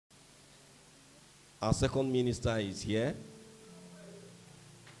Our second minister is here.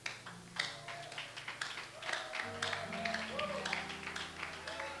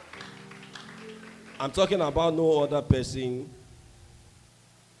 I'm talking about no other person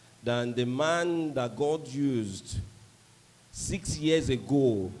than the man that God used 6 years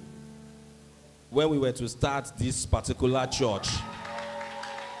ago when we were to start this particular church.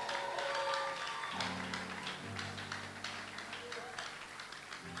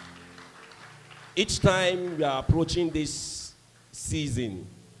 Each time we are approaching this season,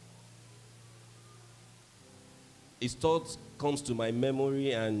 his thought comes to my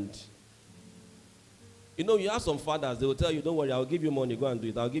memory, and you know, you have some fathers, they will tell you, don't worry, I'll give you money, go and do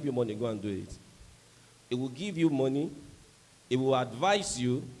it. I'll give you money, go and do it. It will give you money, it will advise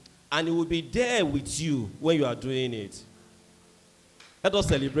you, and it will be there with you when you are doing it. Let us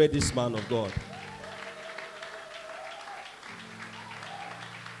celebrate this man of God.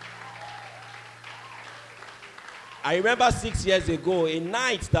 I remember 6 years ago, a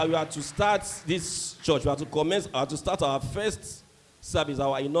night that we had to start this church, we had to start our first service,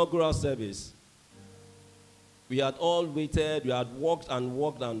 our inaugural service. We had all waited, we had walked and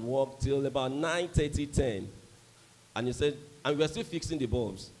walked and walked till about 9:30, 10. And he said, and we were still fixing the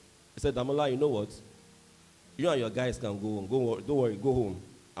bulbs. He said, Damola, you know what? You and your guys can go home. Don't worry, go home.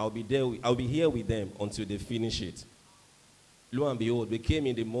 I'll be here with them until they finish it. Lo and behold, we came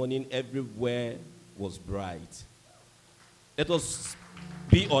in the morning, everywhere was bright. Let us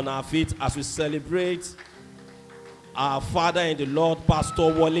be on our feet as we celebrate our father in the Lord,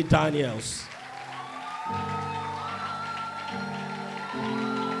 Pastor Wole Daniels.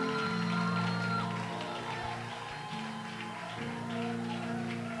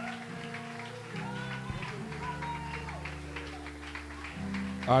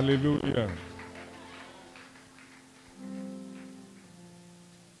 Hallelujah.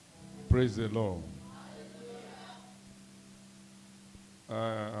 Praise the Lord.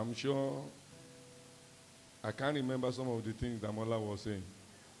 I'm sure I can't remember some of the things that Mola was saying.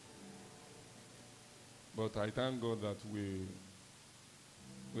 But I thank God that we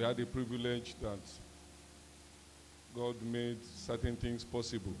had the privilege that God made certain things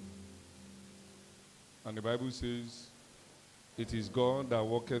possible. And the Bible says, it is God that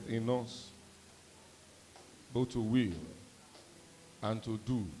worketh in us, both to will and to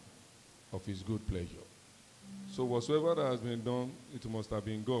do of his good pleasure. So whatsoever that has been done, it must have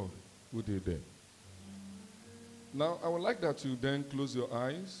been God who did that. Now, I would like that you then close your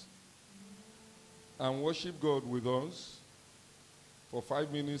eyes and worship God with us for 5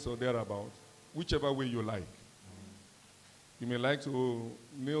 minutes or thereabout, whichever way you like. You may like to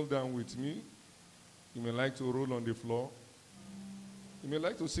kneel down with me. You may like to roll on the floor. You may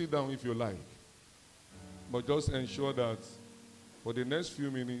like to sit down if you like. But just ensure that for the next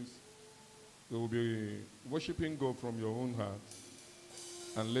few minutes, you will be worshiping God from your own heart,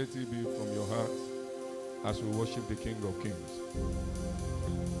 and let it be from your heart as we worship the King of Kings.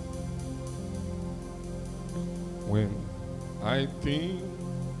 When I think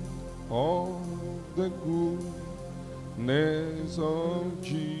of the goodness of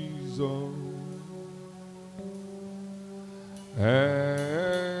Jesus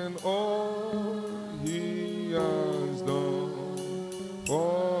and all he has done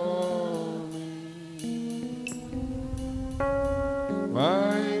for me,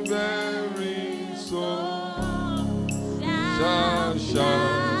 my very soul shall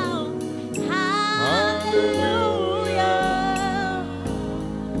shout hallelujah.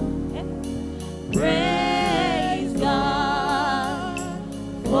 Praise God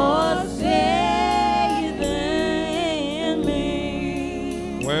for saving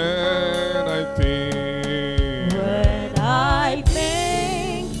me.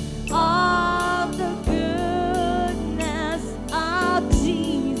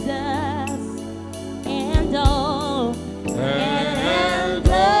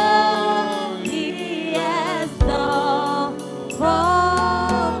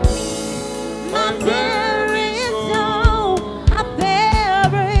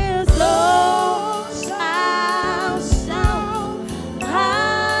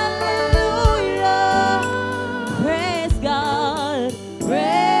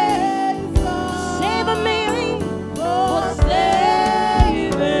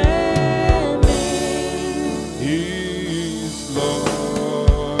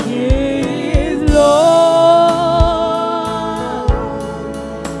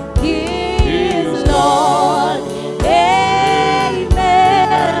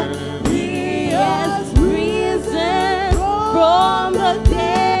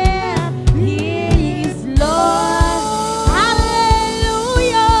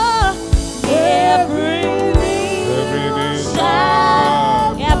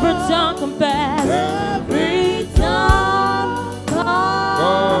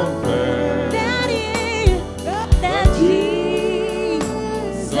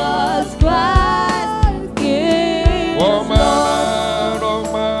 Jesus Christ is What Lord. manner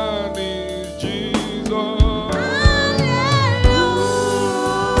of man is Jesus? Hallelujah.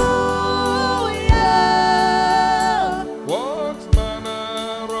 What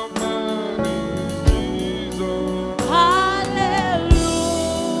manner of man is Jesus? Hallelujah.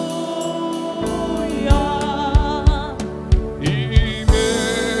 He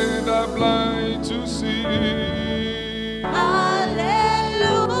made the blind to see. Hallelujah.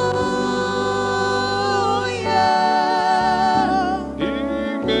 He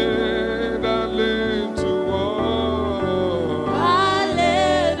made the lame to walk.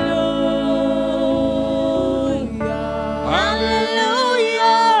 Hallelujah.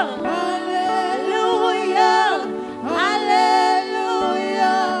 Hallelujah. Hallelujah.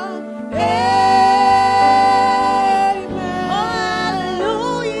 Hallelujah. Amen.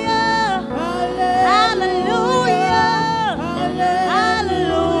 Hallelujah. Hallelujah.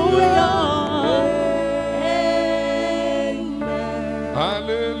 Hallelujah. Amen.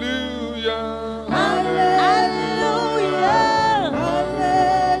 Hallelujah. Hallelujah.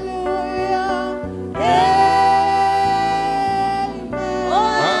 Hallelujah. Amen. Oh,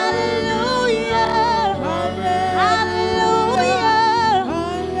 hallelujah. Hallelujah.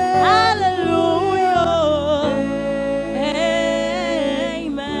 Hallelujah.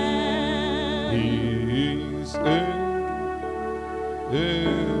 Amen. He is able,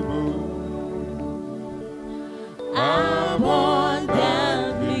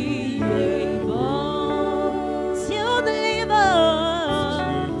 Abundantly able to deliver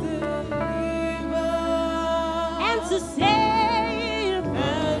and to save.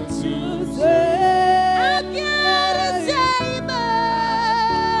 Our God is able.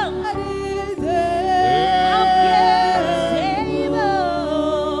 Our God is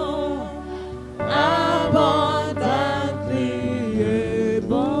able. Abundantly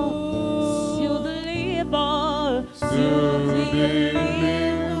able to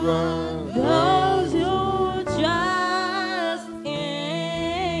deliver. Those who trust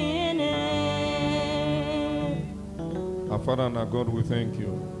in it. Our Father and our God, we thank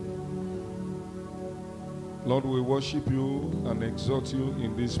you. Lord, we worship you and exalt you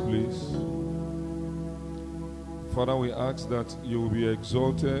in this place. Father, we ask that you will be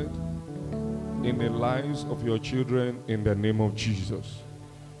exalted in the lives of your children in the name of Jesus.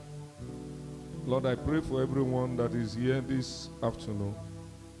 Lord, I pray for everyone that is here this afternoon,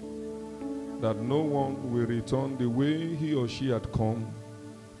 that no one will return the way he or she had come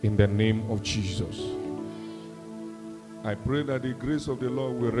in the name of Jesus. I pray that the grace of the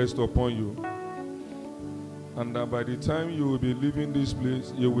Lord will rest upon you, and that by the time you will be leaving this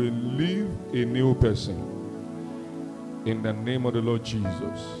place, you will leave a new person in the name of the Lord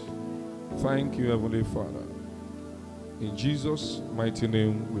Jesus. Thank you, Heavenly Father. In Jesus' mighty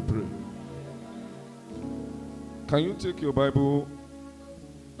name we pray. Can you take your Bible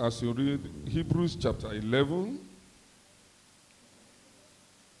as you read Hebrews chapter 11?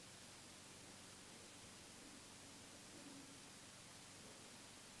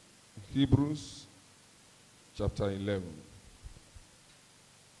 Hebrews chapter 11.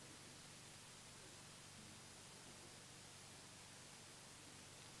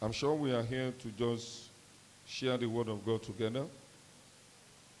 I'm sure we are here to just share the word of God together.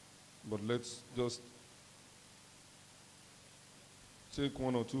 But let's just take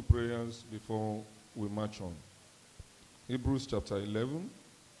one or two prayers before we march on. Hebrews chapter 11,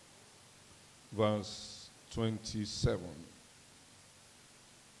 verse 27.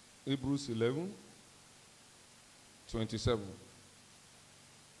 Hebrews 11, 27.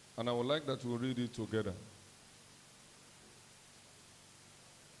 And I would like that we read it together.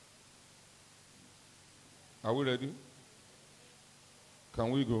 Are we ready?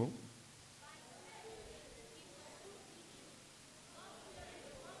 Can we go?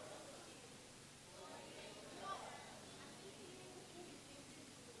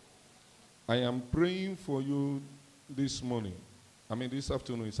 I am praying for you this morning. This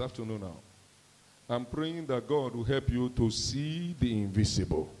afternoon. It's afternoon now. I'm praying that God will help you to see the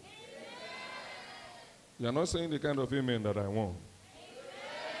invisible. You are not saying the kind of amen that I want.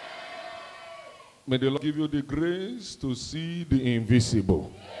 May the Lord give you the grace to see the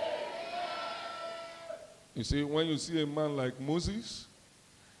invisible. You see, when you see a man like Moses,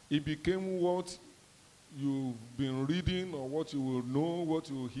 he became what you've been reading or what you will know, what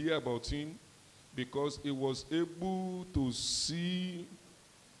you will hear about him, because he was able to see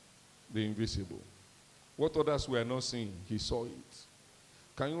the invisible. What others were not seeing, he saw it.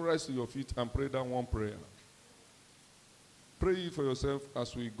 Can you rise to your feet and pray that one prayer? Pray it for yourself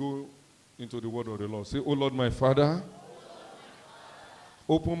as we go into the word of the Lord. Say, "Oh Lord, my Father.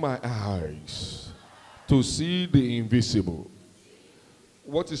 open my eyes to see the invisible.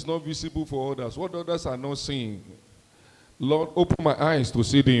 What is not visible for others, what others are not seeing. Lord, open my eyes to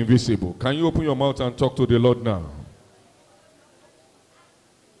see the invisible. Can you open your mouth and talk to the Lord now?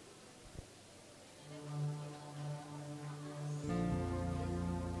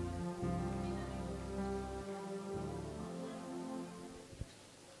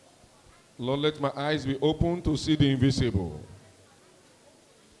 Lord, let my eyes be open to see the invisible.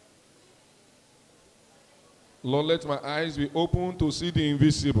 Lord, let my eyes be open to see the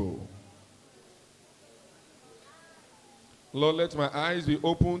invisible. Lord, let my eyes be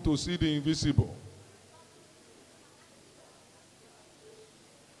open to see the invisible.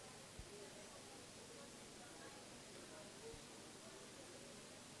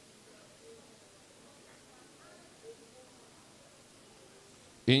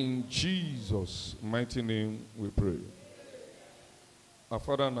 In Jesus' mighty name we pray. Our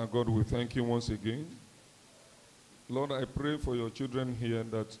Father and our God, we thank you once again. Lord, I pray for your children here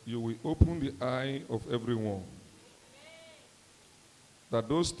that you will open the eye of everyone. That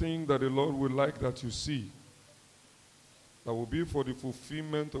those things that the Lord would like that you see, that will be for the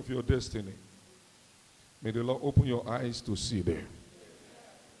fulfillment of your destiny. May the Lord open your eyes to see them.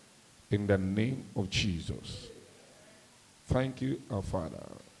 In the name of Jesus. Thank you, our Father.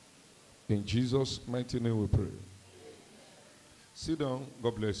 In Jesus' mighty name we pray. Sit down.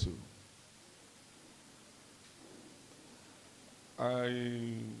 God bless you.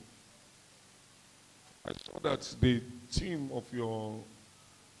 I saw that the theme of your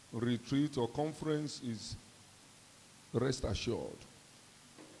retreat or conference is rest assured.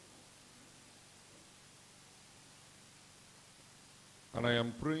 And I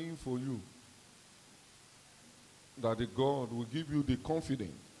am praying for you that the God will give you the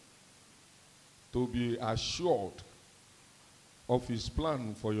confidence to be assured of his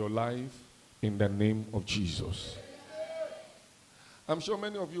plan for your life in the name of Jesus. I'm sure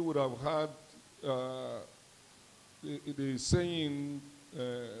many of you would have heard the saying,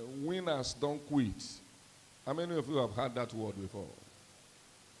 winners don't quit. How many of you have heard that word before?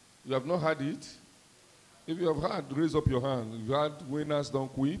 You have not heard it? If you have heard, raise up your hand. You've heard winners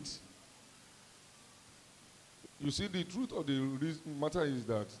don't quit. You see, the truth of the matter is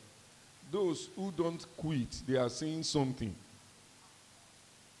that those who don't quit, they are seeing something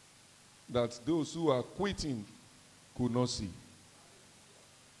that those who are quitting could not see.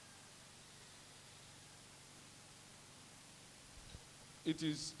 It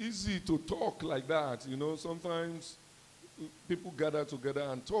is easy to talk like that, you know. Sometimes people gather together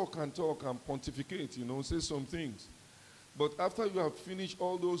and talk and pontificate, you know, say some things. But after you have finished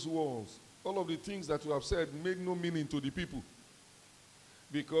all those words, all of the things that you have said make no meaning to the people.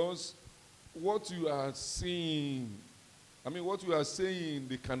 Because what you are saying, what you are saying,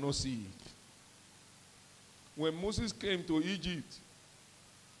 they cannot see it. When Moses came to Egypt,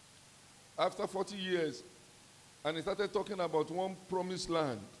 after 40 years, and he started talking about one promised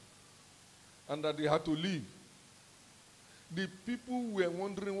land, and that they had to leave, the people were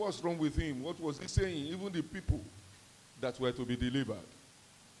wondering what's wrong with him. What was he saying? Even the people that were to be delivered.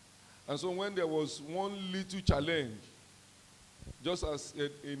 And so when there was one little challenge, just as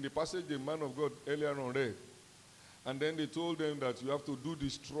in the passage the man of God earlier on read, and then they told them that you have to do the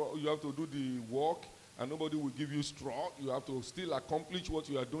straw, you have to do the work, and nobody will give you straw. You have to still accomplish what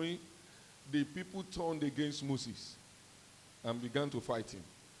you are doing. The people turned against Moses and began to fight him.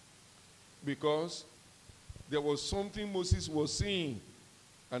 Because there was something Moses was seeing,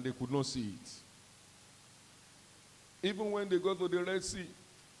 and they could not see it. Even when they got to the Red Sea,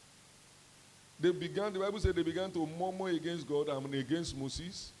 the Bible said they began to murmur against God and against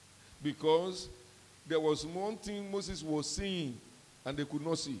Moses, because there was one thing Moses was seeing and they could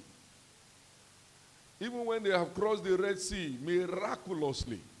not see. Even when they have crossed the Red Sea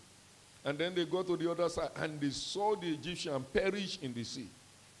miraculously, and then they got to the other side and they saw the Egyptian perish in the sea,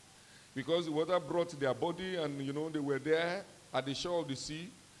 because the water brought their body, and you know they were there at the shore of the sea.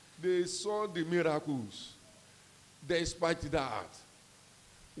 They saw the miracles. Despite that,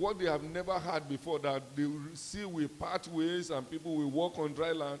 what they have never had before, that the sea will part ways and people will walk on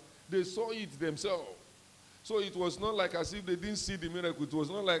dry land, they saw it themselves. So it was not like as if they didn't see the miracle. It was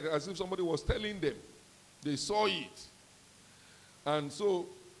not like as if somebody was telling them. They saw it. And so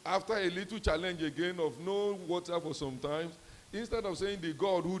after a little challenge again of no water for some time, instead of saying the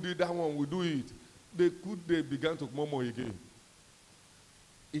God who did that one will do it, they began to murmur again.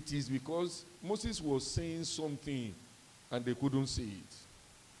 It is because Moses was saying something and they couldn't see it.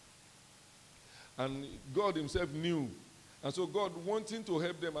 And God himself knew. And so God, wanting to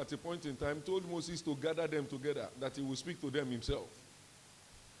help them at a point in time, told Moses to gather them together, that he will speak to them himself.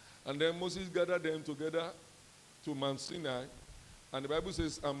 And then Moses gathered them together to Mount Sinai. And the Bible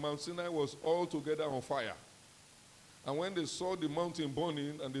says, and Mount Sinai was all together on fire. And when they saw the mountain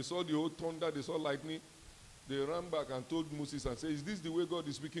burning, and they saw the old thunder, they saw lightning, they ran back and told Moses and said, is this the way God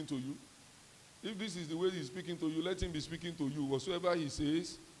is speaking to you? If this is the way he's speaking to you, let him be speaking to you. Whatsoever he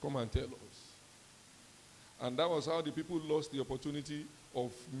says, come and tell us. And that was how the people lost the opportunity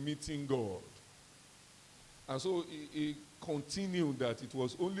of meeting God. And so it continued that it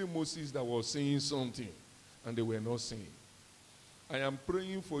was only Moses that was saying something, and they were not saying. I am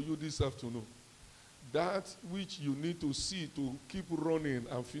praying for you this afternoon. That which you need to see to keep running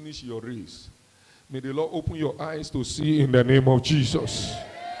and finish your race, may the Lord open your eyes to see in the name of Jesus.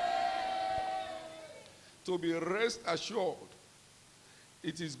 To be rest assured,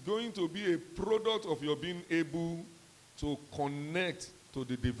 it is going to be a product of your being able to connect to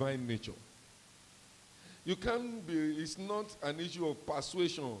the divine nature. You can't be, it's not an issue of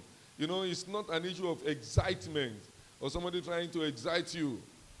persuasion. You know, it's not an issue of excitement or somebody trying to excite you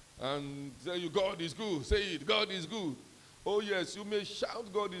and tell you, God is good. Say it, God is good. Oh yes, you may shout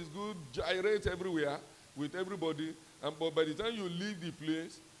God is good, gyrate everywhere with everybody, but by the time you leave the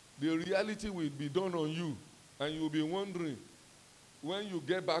place, the reality will be done on you, and you will be wondering when you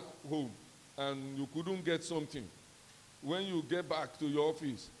get back home and you couldn't get something, when you get back to your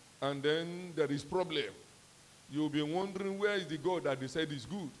office and then there is problem, you will be wondering where is the God that they said is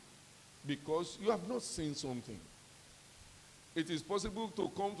good, because you have not seen something. It is possible to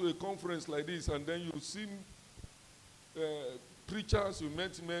come to a conference like this and then you see preachers, you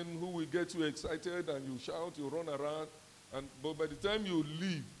met men who will get you excited and you shout, you run around, but by the time you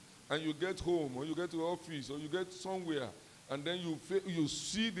leave and you get home or you get to office or you get somewhere and then you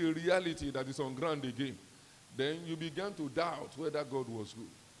see the reality that is on ground again, then you begin to doubt whether God was good,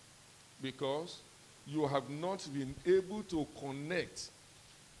 because you have not been able to connect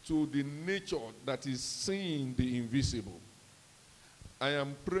to the nature that is seeing the invisible. I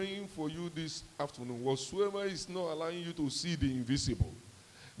am praying for you this afternoon. Whatsoever is not allowing you to see the invisible,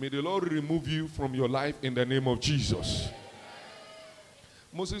 may the Lord remove you from your life in the name of Jesus.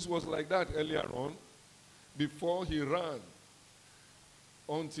 Moses was like that earlier on, before he ran,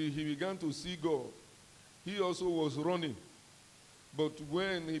 until he began to see God. He also was running. But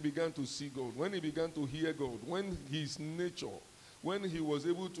when he began to see God, when he began to hear God, when his nature, when he was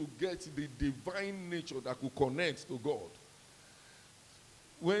able to get the divine nature that could connect to God,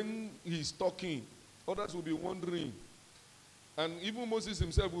 when he's talking, others will be wondering. And even Moses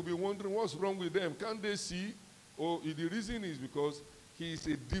himself will be wondering, what's wrong with them? Can't they see? Oh, the reason is because he is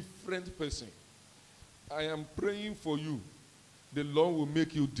a different person. I am praying for you. The Lord will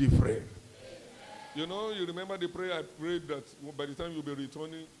make you different. You know, you remember the prayer I prayed that by the time you'll be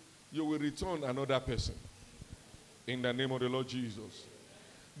returning, you will return another person. In the name of the Lord Jesus.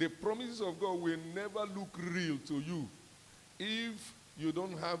 The promises of God will never look real to you if you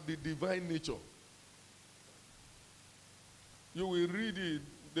don't have the divine nature. You will read it,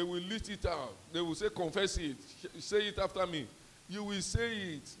 they will list it out, they will say, confess it, say it after me. You will say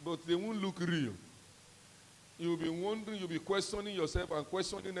it, but they won't look real. You'll be wondering, you'll be questioning yourself and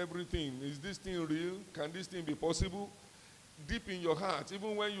questioning everything. Is this thing real? Can this thing be possible? Deep in your heart,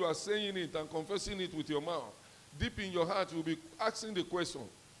 even when you are saying it and confessing it with your mouth, deep in your heart, you'll be asking the question,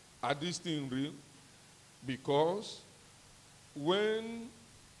 are these things real? Because when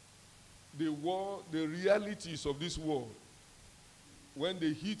the realities of this world, when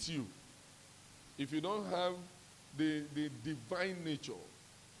they hit you, if you don't have the divine nature,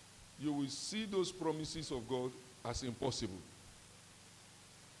 you will see those promises of God as impossible.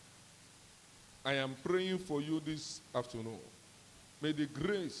 I am praying for you this afternoon. May the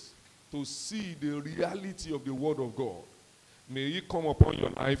grace to see the reality of the word of God, may it come upon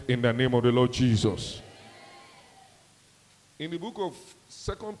your life in the name of the Lord Jesus. In the book of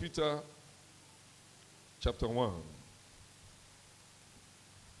 2 Peter chapter 1,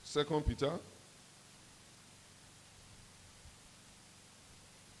 2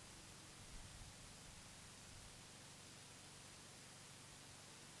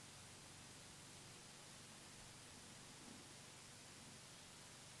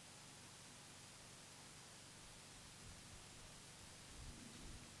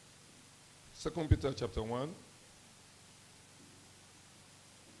 Peter chapter 1.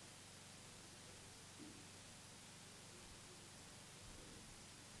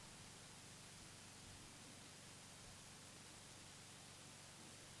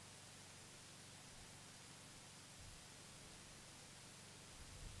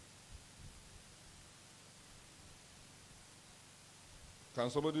 Can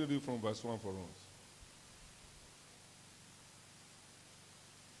somebody read from verse 1 for us?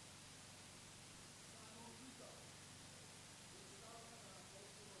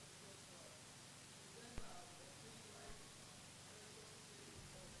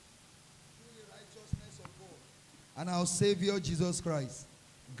 and our Savior Jesus Christ.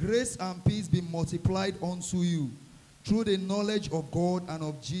 Grace and peace be multiplied unto you through the knowledge of God and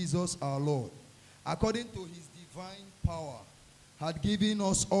of Jesus our Lord, according to his divine power, had given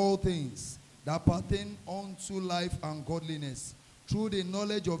us all things that pertain unto life and godliness, through the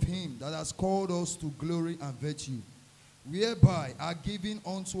knowledge of him that has called us to glory and virtue, whereby are given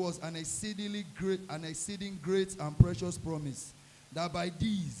unto us an exceeding great and precious promise, that by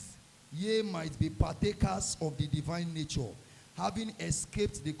these ye might be partakers of the divine nature, having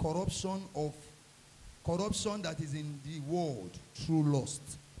escaped the corruption that is in the world through lust.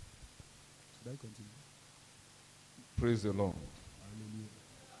 Should I continue? Praise the Lord. Hallelujah.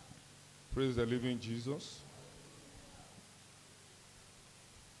 Praise the living Jesus.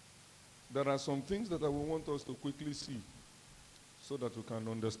 There are some things that I will want us to quickly see so that we can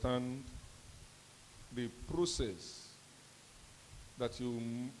understand the process that you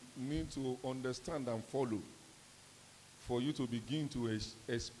need to understand and follow for you to begin to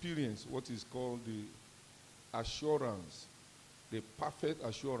experience what is called the assurance, the perfect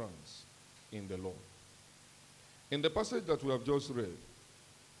assurance in the Lord. In the passage that we have just read,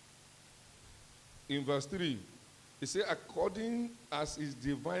 in verse 3, it says, according as his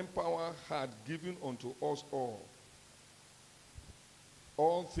divine power had given unto us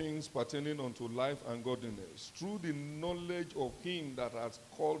all things pertaining unto life and godliness, through the knowledge of him that has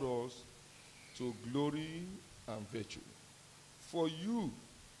called us to glory and virtue. For you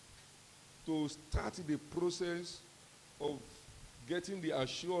to start the process of getting the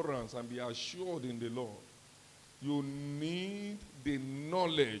assurance and be assured in the Lord, you need the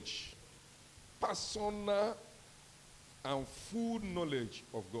knowledge, personal and full knowledge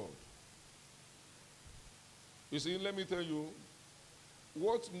of God. You see, let me tell you,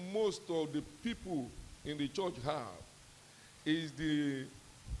 what most of the people in the church have is the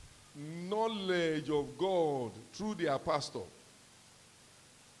knowledge of God through their pastor.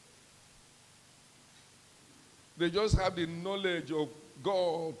 They just have the knowledge of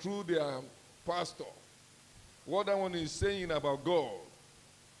God through their pastor. What that one is saying about God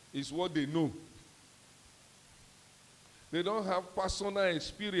is what they know. They don't have personal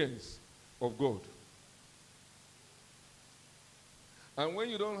experience of God. And when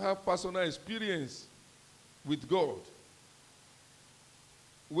you don't have personal experience with God,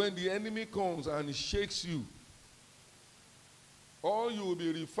 when the enemy comes and shakes you, all you will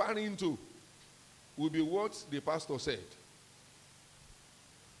be referring to will be what the pastor said.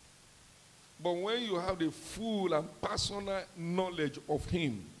 But when you have the full and personal knowledge of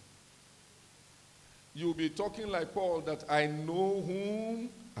him, you'll be talking like Paul, that I know whom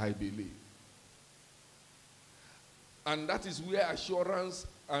I believe. And that is where assurance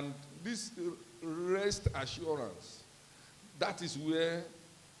and this rest assurance, that is where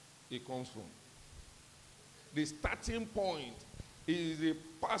it comes from. The starting point is a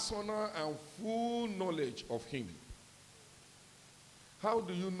personal and full knowledge of him. How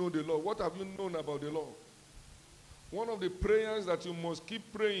do you know the Lord? What have you known about the Lord? One of the prayers that you must keep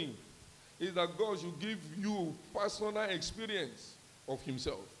praying is that God should give you personal experience of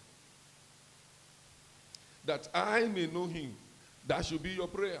himself. That I may know him. That should be your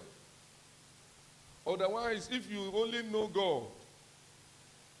prayer. Otherwise, if you only know God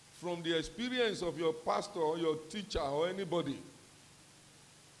from the experience of your pastor or your teacher or anybody,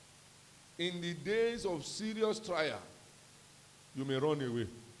 in the days of serious trial, you may run away.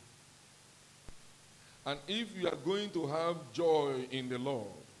 And if you are going to have joy in the Lord,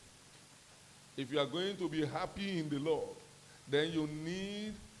 if you are going to be happy in the Lord, then you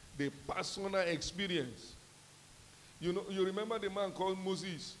need the personal experience. You know, you remember the man called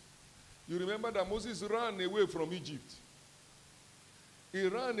Moses. You remember that Moses ran away from Egypt. He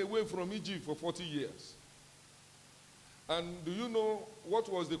ran away from Egypt for 40 years. And do you know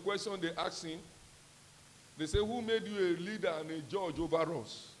what was the question they asked him? They say, who made you a leader and a judge over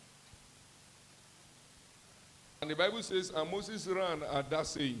us? And the Bible says, and Moses ran at that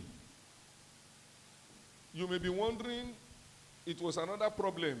saying. You may be wondering, it was another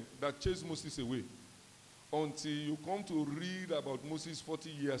problem that chased Moses away, until you come to read about Moses 40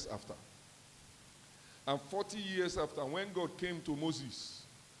 years after. And 40 years after, when God came to Moses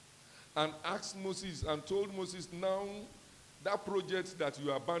and asked Moses and told Moses, now that project that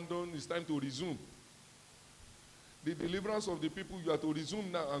you abandoned is time to resume. The deliverance of the people, you are to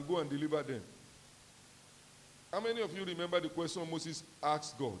resume now and go and deliver them. How many of you remember the question Moses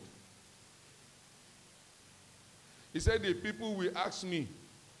asked God? He said, the people will ask me,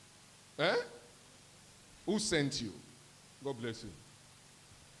 who sent you? God bless you.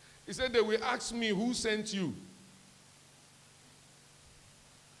 He said, they will ask me, who sent you?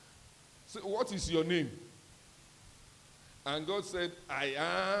 So, what is your name? And God said, I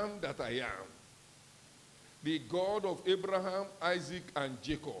am that I am, the God of Abraham, Isaac, and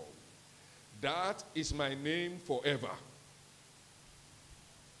Jacob. That is my name forever.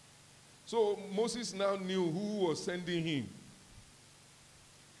 So Moses now knew who was sending him.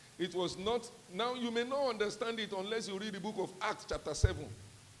 It was not, now you may not understand it unless you read the book of Acts chapter 7.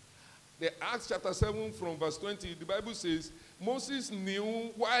 The Acts chapter 7 from verse 20, the Bible says, Moses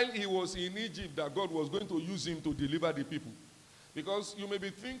knew while he was in Egypt that God was going to use him to deliver the people. Because you may be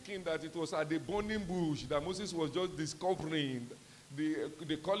thinking that it was at the burning bush that Moses was just discovering,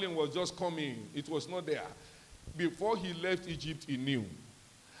 the calling was just coming. It was not there. Before he left Egypt, he knew.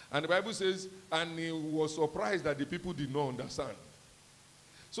 And the Bible says, and he was surprised that the people did not understand.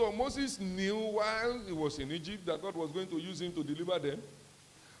 So Moses knew while he was in Egypt that God was going to use him to deliver them.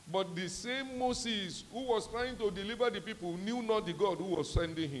 But the same Moses who was trying to deliver the people knew not the God who was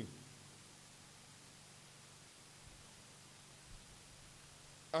sending him.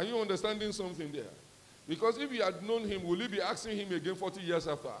 Are you understanding something there? Because if you had known him, will you be asking him again 40 years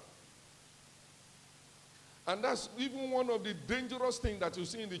after? And that's even one of the dangerous things that you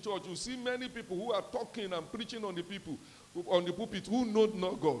see in the church. You see many people who are talking and preaching on the people, on the pulpit, who know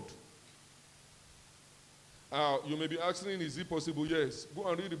not God. You may be asking, is it possible? Yes. Go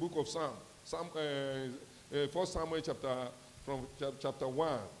and read the book of Psalm. 1 Samuel chapter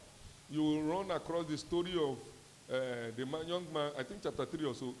 1. You will run across the story of the young man, I think chapter 3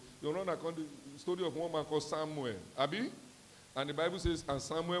 or so. You run across the story of one man called Samuel. Abi? And the Bible says, and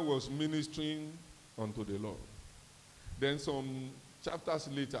Samuel was ministering unto the Lord. Then some chapters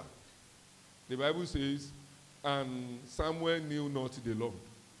later, the Bible says, and Samuel knew not the Lord.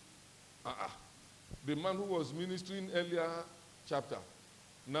 The man who was ministering earlier chapter,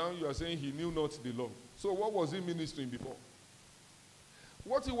 now you are saying he knew not the Lord. So what was he ministering before?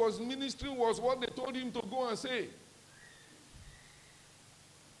 What he was ministering was what they told him to go and say.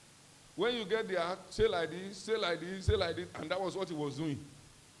 When you get there, say like this, say like this, say like this, and that was what he was doing.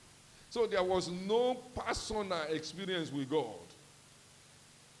 So there was no personal experience with God.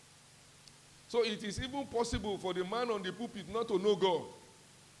 So it is even possible for the man on the pulpit not to know God.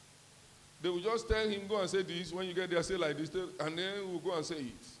 They will just tell him, go and say this. When you get there, say like this, and then we'll go and say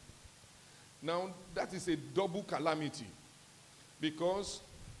it. Now, that is a double calamity. Because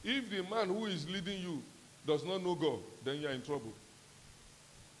if the man who is leading you does not know God, then you are in trouble.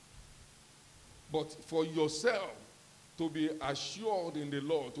 But for yourself to be assured in the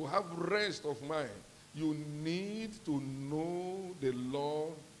Lord, to have rest of mind, you need to know the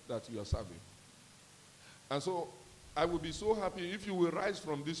Lord that you are serving. And so, I will be so happy if you will rise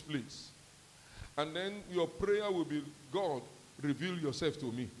from this place. And then your prayer will be, God, reveal yourself to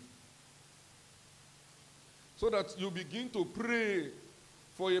me. So that you begin to pray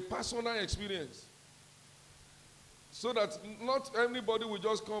for a personal experience. So that not anybody will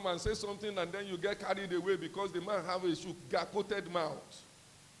just come and say something and then you get carried away because the man have a sugar-coated mouth.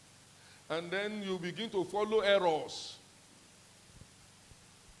 And then you begin to follow errors.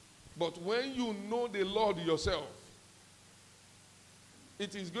 But when you know the Lord yourself,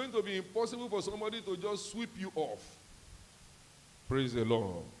 it is going to be impossible for somebody to just sweep you off. Praise the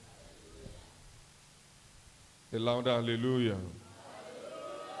Lord. A louder hallelujah.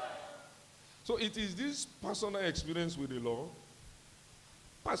 So it is this personal experience with the Lord,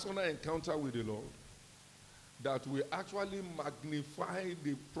 personal encounter with the Lord, that will actually magnify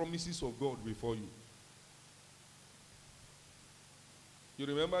the promises of God before you. You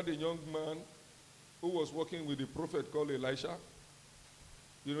remember the young man who was working with the prophet called Elisha?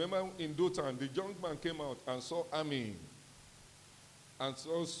 You remember in Dothan, the young man came out and saw army and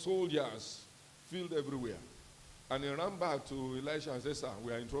saw soldiers filled everywhere. And he ran back to Elisha and said, sir,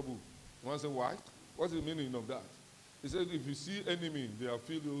 we are in trouble. One said, why? What's the meaning of that? He said, if you see enemy, they are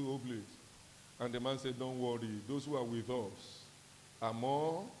filled the whole place. And the man said, don't worry, those who are with us are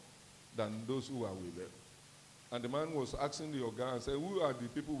more than those who are with them. And the man was asking the Oga and said, who are the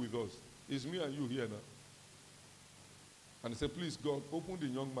people with us? It's me and you here now. And he said, please, God, open the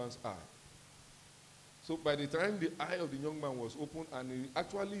young man's eye. So by the time the eye of the young man was opened and he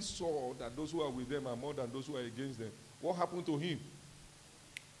actually saw that those who are with them are more than those who are against them, what happened to him?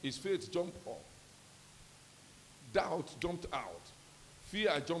 His faith jumped up. Doubt jumped out.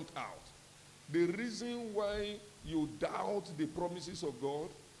 Fear jumped out. The reason why you doubt the promises of God,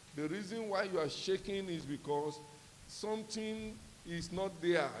 the reason why you are shaking is because something is not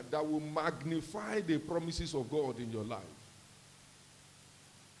there that will magnify the promises of God in your life.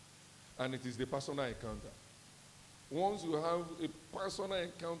 And it is the personal encounter. Once you have a personal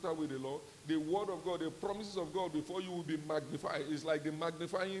encounter with the Lord, the word of God, the promises of God before you will be magnified. It's like the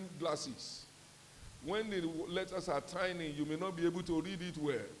magnifying glasses. when the letters are tiny, you may not be able to read it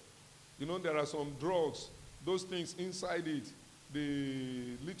well. You know, there are some drugs, those things inside it,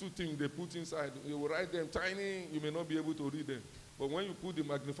 the little thing they put inside, you will write them tiny, you may not be able to read them. But when you put the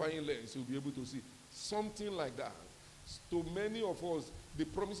magnifying lens, you'll be able to see. Something like that. To many of us, the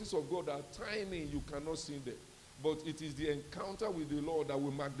promises of God are tiny, you cannot see them. But it is the encounter with the Lord that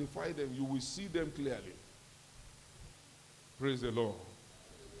will magnify them. You will see them clearly. Praise the Lord.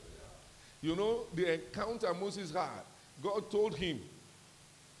 You know, the encounter Moses had, God told him,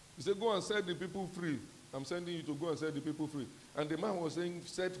 he said, go and set the people free. I'm sending you to go and set the people free. And the man was saying,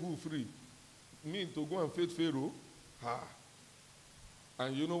 set who free? Me to go and fight Pharaoh? Ha.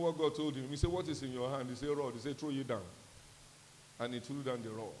 And you know what God told him? He said, what is in your hand? He said, rod. He said, throw it down. And he threw down the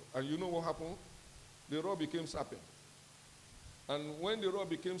rod. And you know what happened? The rod became serpent. And when the rod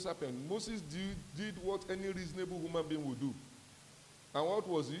became serpent, Moses did what any reasonable human being would do. And what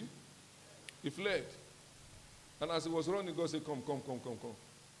was he? He fled. And as he was running, God said, come.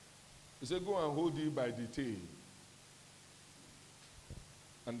 He said, go and hold it by the tail.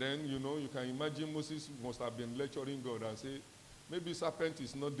 And then, you know, you can imagine Moses must have been lecturing God and say, maybe serpent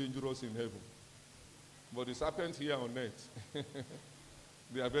is not dangerous in heaven. But the serpent here on earth,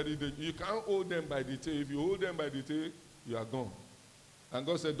 they are very dangerous. You can't hold them by the tail. If you hold them by the tail, you are gone. And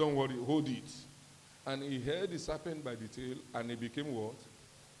God said, don't worry, hold it. And he held the serpent by the tail, and it became what?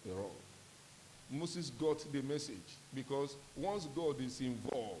 A rod. Moses got the message, because once God is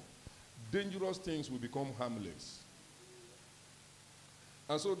involved, dangerous things will become harmless.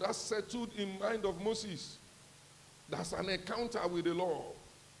 And so that's settled in mind of Moses. That's an encounter with the Lord.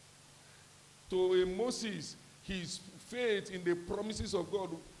 To Moses, his faith in the promises of God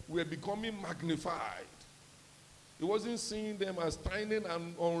were becoming magnified. He wasn't seeing them as tiny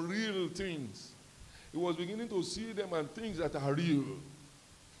and unreal things. He was beginning to see them as things that are real.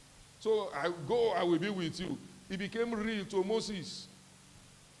 So I will be with you. It became real to Moses.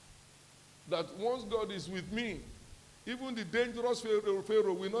 That once God is with me, even the dangerous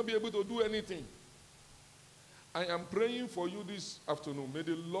Pharaoh will not be able to do anything. I am praying for you this afternoon. May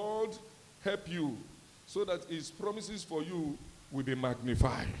the Lord help you so that his promises for you will be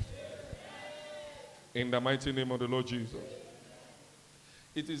magnified. In the mighty name of the Lord Jesus.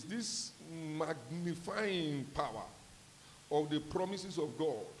 It is this magnifying power of the promises of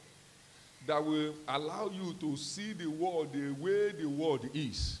God that will allow you to see the world the way the world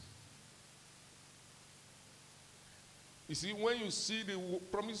is. You see, when you see the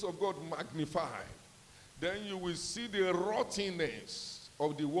promise of God magnified, then you will see the rottenness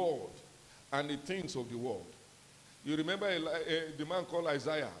of the world and the things of the world. You remember the man called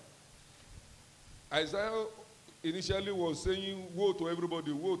Isaiah. Isaiah initially was saying, woe to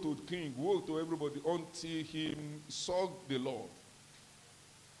everybody, woe to the king, woe to everybody, until he saw the Lord.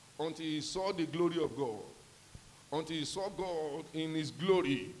 Until he saw the glory of God. Until he saw God in his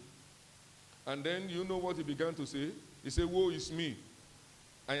glory. And then you know what he began to say? He said, woe is me.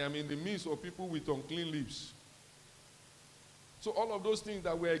 I am in the midst of people with unclean lips. So all of those things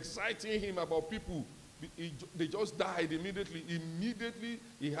that were exciting him about people, they just died immediately. Immediately,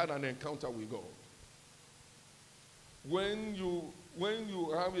 he had an encounter with God. When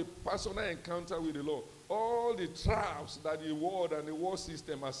you have a personal encounter with the Lord, all the traps that the world and the world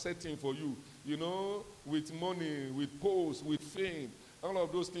system are setting for you, you know, with money, with posts, with fame, all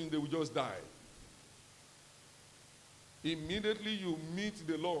of those things, they will just die. Immediately you meet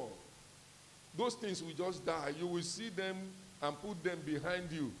the Lord, those things will just die. You will see them and put them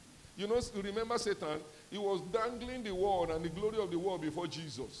behind you. You know, remember Satan? He was dangling the world and the glory of the world before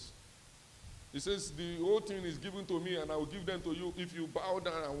Jesus. He says, the whole thing is given to me and I will give them to you if you bow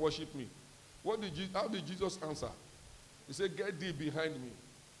down and worship me. How did Jesus answer? He said, get thee behind me.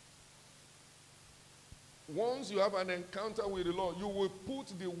 Once you have an encounter with the Lord, you will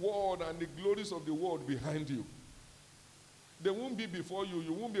put the world and the glories of the world behind you. They won't be before you.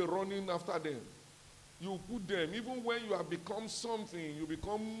 You won't be running after them. You put them, even when you have become something, you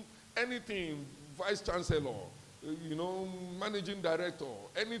become anything, vice chancellor, you know, managing director,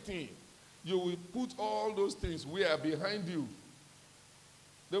 anything. You will put all those things where behind you.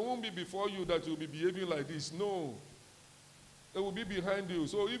 They won't be before you that you'll be behaving like this. No. They will be behind you.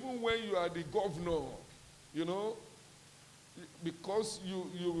 So even when you are the governor, you know, because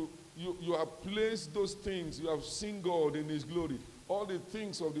you have placed those things, you have seen God in his glory. All the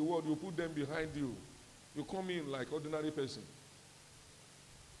things of the world, you put them behind you. You come in like ordinary person.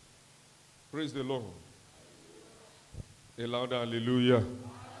 Praise the Lord. A louder hallelujah.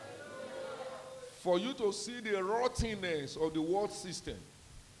 For you to see the rottenness of the world system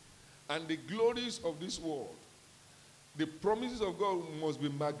and the glories of this world, the promises of God must be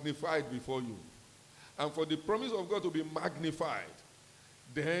magnified before you. And for the promise of God to be magnified,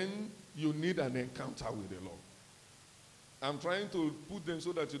 then you need an encounter with the Lord. I'm trying to put them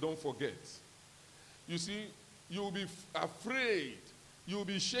so that you don't forget. You see, you'll be afraid. You'll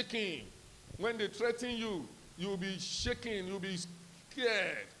be shaking. When they threaten you, you'll be shaking. You'll be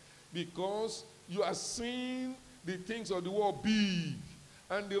scared because you are seeing the things of the world big.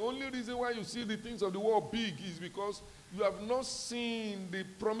 And the only reason why you see the things of the world big is because you have not seen the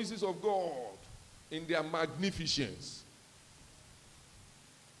promises of God in their magnificence.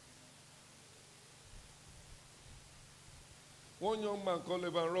 One young man called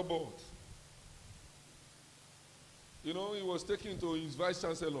Evan Robert, you know, he was taken to his vice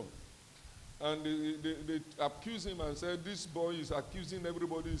chancellor. And they accused him and said, this boy is accusing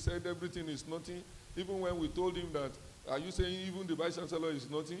everybody. He said everything is nothing. Even when we told him that, are you saying even the vice chancellor is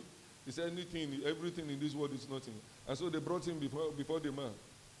nothing? He said everything in this world is nothing. And so they brought him before the man.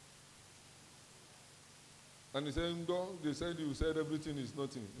 And he said, no, they said you said everything is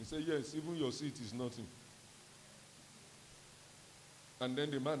nothing. He said, yes, even your seat is nothing. And then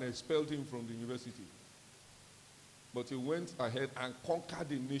the man expelled him from the university. But he went ahead and conquered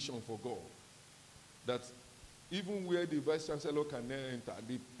the nation for God. That even where the vice chancellor can enter,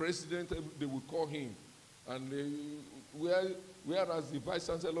 the president, they will call him. And whereas the vice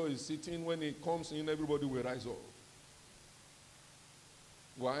chancellor is sitting, when he comes in, everybody will rise up.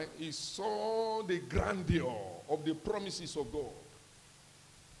 Why? He saw the grandeur of the promises of God.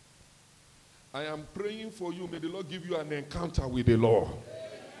 I am praying for you. May the Lord give you an encounter with the Lord.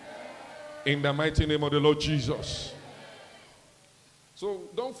 In the mighty name of the Lord Jesus. So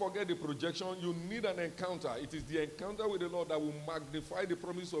don't forget the projection. You need an encounter. It is the encounter with the Lord that will magnify the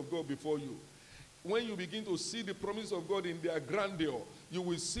promise of God before you. When you begin to see the promise of God in their grandeur, you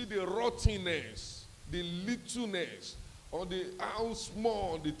will see the rottenness, the littleness, or how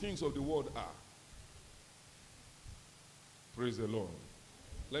small the things of the world are. Praise the Lord.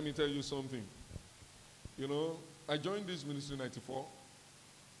 Let me tell you something. You know, I joined this ministry in 94,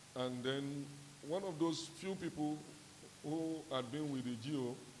 and then one of those few people who had been with the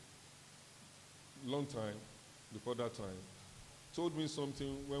GO long time, before that time, told me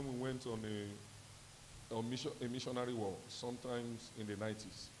something when we went on a missionary walk, sometimes in the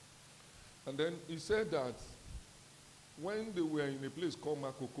 90s. And then he said that when they were in a place called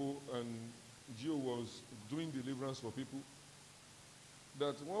Makoko and GO was doing deliverance for people,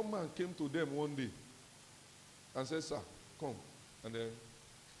 that one man came to them one day and said, sir, come. And then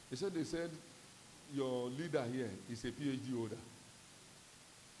they said, your leader here is a PhD holder.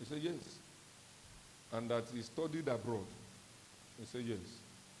 He said, yes. And that he studied abroad. He said, yes.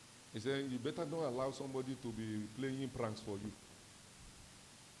 He said, you better not allow somebody to be playing pranks for you.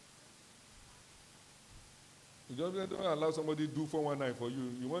 You just don't allow somebody to do 419 for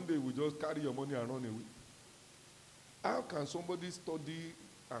you. You one day will just carry your money and run away. How can somebody study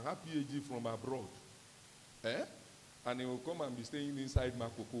and have PhD from abroad? And he will come and be staying inside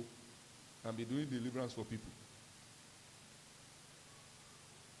Makoko and be doing deliverance for people?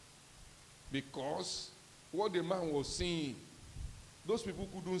 Because what the man was seeing, those people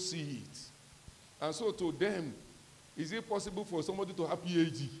couldn't see it. And so to them, is it possible for somebody to have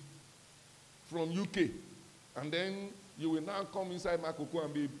PhD from UK? And then you will now come inside Makoko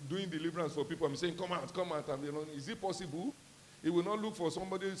and be doing deliverance for people and be saying, come out, and you know, is it possible? He will not look for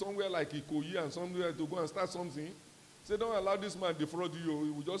somebody somewhere like Ikoyi and somewhere to go and start something. Say, don't allow this man defraud you.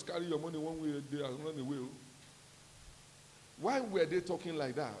 He will just carry your money one way and run away. Why were they talking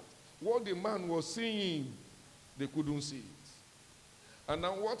like that? What the man was seeing, they couldn't see it. And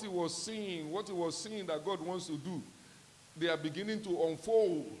now what he was seeing that God wants to do, they are beginning to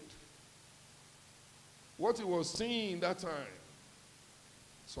unfold. What he was seeing that time,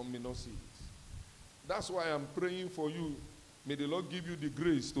 some may not see it. That's why I'm praying for you. May the Lord give you the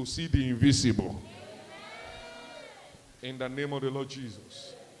grace to see the invisible. In the name of the Lord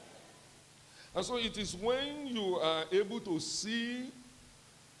Jesus. And so it is when you are able to see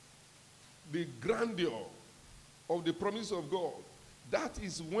the grandeur of the promise of God, that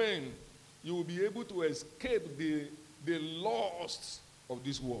is when you will be able to escape the lust of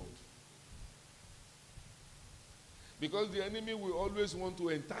this world. Because the enemy will always want to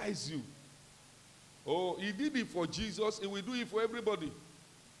entice you. Oh, he did it for Jesus, he will do it for everybody.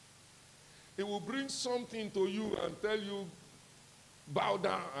 He will bring something to you and tell you, bow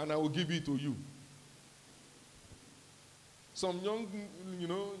down and I will give it to you. Some young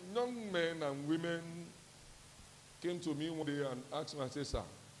men and women came to me one day and asked me, I said, sir,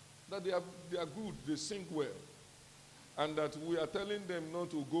 that they are good, they sing well. And that we are telling them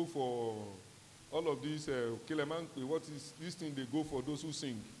not to go for all of these, Kilemanque, what is this thing they go for those who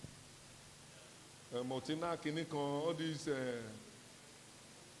sing? Motina, Kinikon, all these,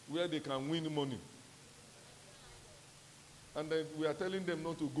 where they can win money. And then we are telling them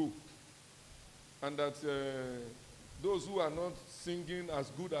not to go. And that those who are not singing as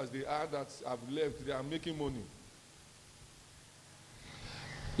good as they are that have left, they are making money.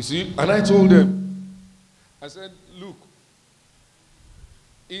 You see, and I told them, I said, look,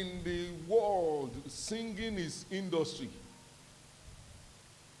 in the world, singing is industry.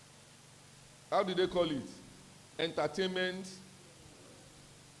 How do they call it? Entertainment.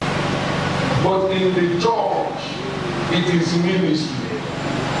 But in the church, it is ministry.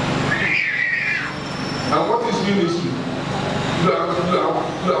 And what is ministry? You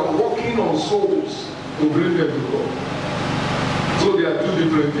are working on souls to bring them to God. So they are two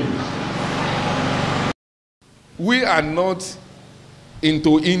different things. We are not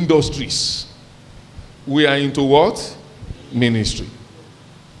into industries. We are into what? Ministry.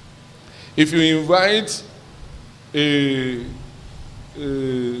 If you invite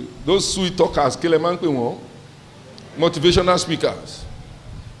those sweet talkers, motivational speakers,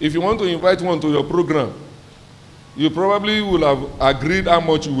 if you want to invite one to your program, you probably will have agreed how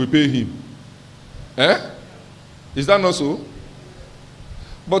much you will pay him. Eh? Is that not so?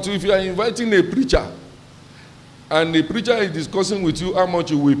 But if you are inviting a preacher, and the preacher is discussing with you how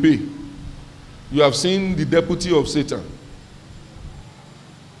much you will pay, you have seen the deputy of Satan.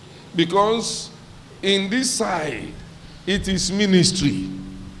 Because in this side, it is ministry.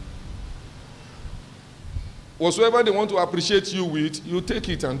 Whatsoever they want to appreciate you with, you take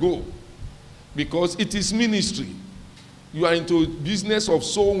it and go. Because it is ministry. You are into business of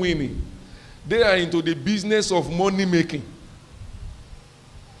soul winning. They are into the business of money making.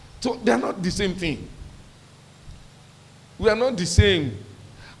 So they are not the same thing. We are not the same.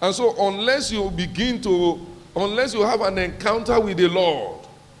 And so unless you have an encounter with the Lord,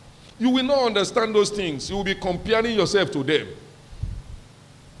 you will not understand those things. You will be comparing yourself to them.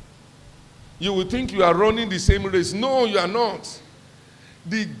 You will think you are running the same race. No, you are not.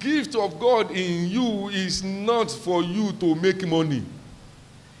 The gift of God in you is not for you to make money.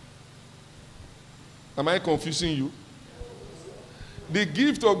 Am I confusing you? The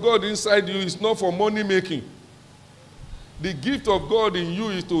gift of God inside you is not for money making. The gift of God in you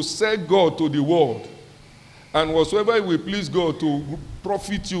is to sell God to the world. And whatsoever it will please God to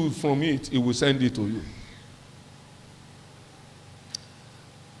profit you from it, He will send it to you.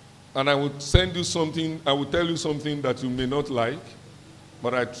 And I will send you something, I will tell you something that you may not like,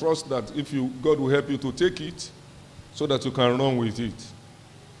 but I trust that God will help you to take it so that you can run with it.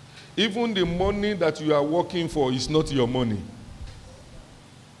 Even the money that you are working for is not your money.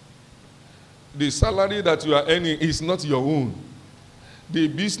 The salary that you are earning is not your own. The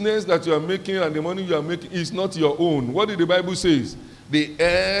business that you are making and the money you are making is not your own. What did the Bible say? The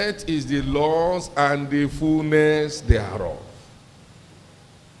earth is the Lord's and the fullness thereof.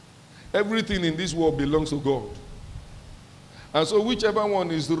 Everything in this world belongs to God. And so whichever one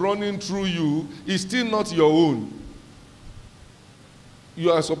is running through you is still not your own.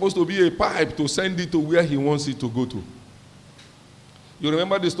 You are supposed to be a pipe to send it to where He wants it to go to. You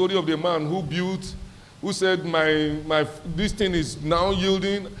remember the story of the man who said, this thing is now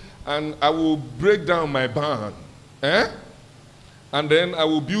yielding and I will break down my barn. And then I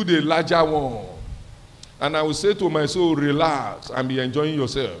will build a larger one. And I will say to my soul, relax and be enjoying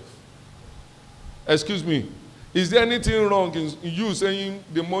yourself. Excuse me, is there anything wrong in you saying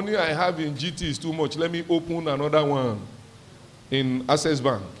the money I have in GT is too much? Let me open another one in Access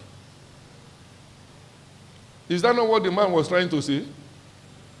Bank. Is that not what the man was trying to say?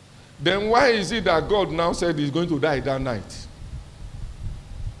 Then why is it that God now said he's going to die that night?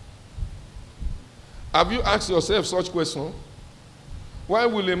 Have you asked yourself such question? Why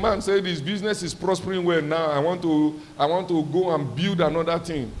will a man say his business is prospering well now? I want to go and build another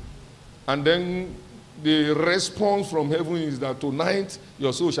thing. And then the response from heaven is that tonight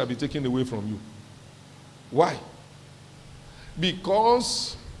your soul shall be taken away from you. Why?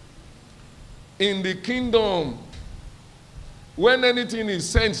 Because in the kingdom, when anything is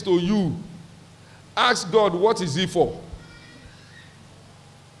sent to you, ask God, what is it for?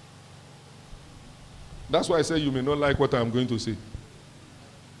 That's why I say you may not like what I'm going to say.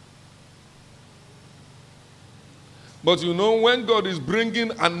 But you know, when God is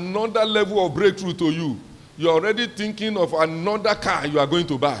bringing another level of breakthrough to you, you're already thinking of another car you are going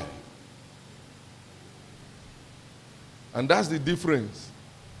to buy. And that's the difference.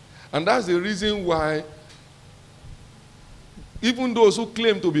 And that's the reason why even those who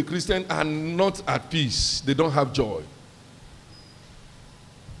claim to be Christian are not at peace. They don't have joy.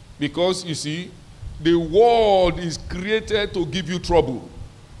 Because, you see, the world is created to give you trouble.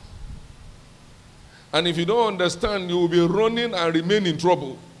 And if you don't understand, you will be running and remain in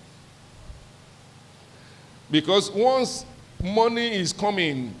trouble. Because once money is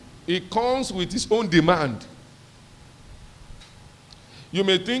coming, it comes with its own demand. You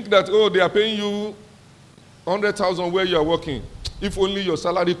may think that, oh, they are paying you 100,000 where you are working. If only your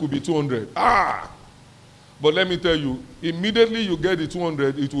salary could be 200. But let me tell you, immediately you get the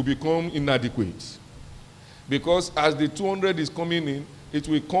 200, it will become inadequate. Because as the 200 is coming in, it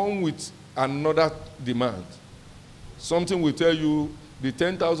will come with another demand. Something will tell you the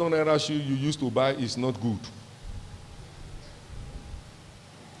 10,000 naira shoe you used to buy is not good.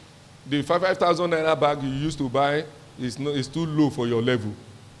 The 5,000 naira bag you used to buy is too low for your level.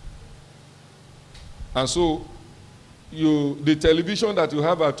 And so the television that you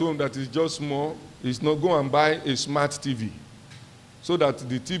have at home that is just small is not, go and buy a smart TV so that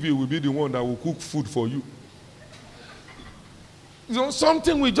the TV will be the one that will cook food for you. You know,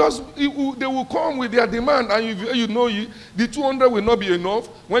 something will just, they will come with their demand, and you know the 200 will not be enough.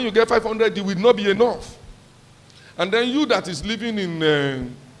 When you get 500, it will not be enough. And then you that is living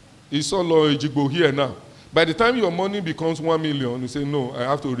in Ejigbo here now, by the time your money becomes 1 million, you say, no, I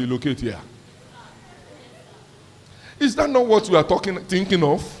have to relocate here. Is that not what you are thinking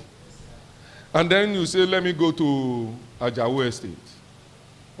of? And then you say, let me go to Ajawo Estate,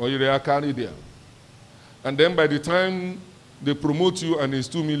 or you are carried there. And then by the time they promote you and it's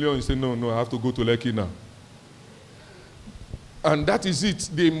 2 million, you say, no, I have to go to Lekki now. And that is it.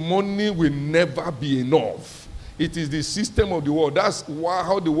 The money will never be enough. It is the system of the world. That's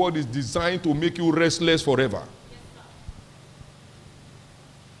how the world is designed to make you restless forever.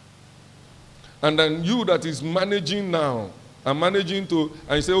 And then you that is managing now, and managing to,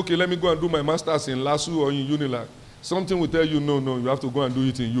 and you say, okay, let me go and do my master's in LASU or in Unilag. Something will tell you, no, you have to go and do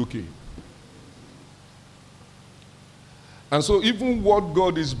it in UK. And so even what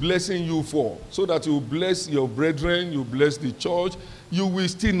God is blessing you for, so that you bless your brethren, you bless the church, you will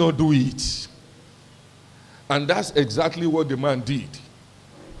still not do it. And that's exactly what the man did.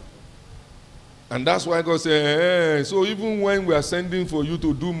 And that's why God said, so even when we are sending for you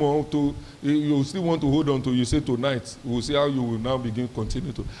to do more, you still want to hold on to, you say tonight, we'll see how you will now begin to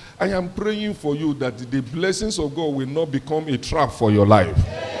continue to. I am praying for you that the blessings of God will not become a trap for your life.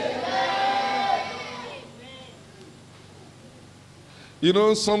 You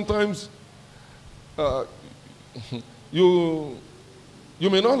know, sometimes you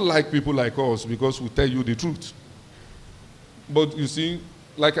may not like people like us because we tell you the truth. But you see,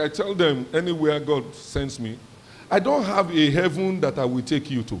 like I tell them, anywhere God sends me, I don't have a heaven that I will take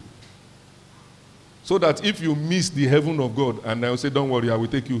you to. So that if you miss the heaven of God, and I will say, don't worry, I will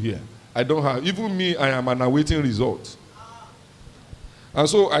take you here. I don't have, even me, I am an awaiting result. And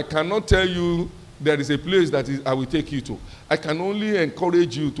so I cannot tell you there is a place that I will take you to. I can only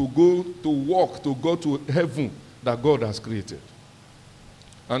encourage you to go to walk, to go to heaven that God has created.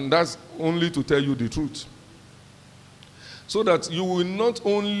 And that's only to tell you the truth. So that you will not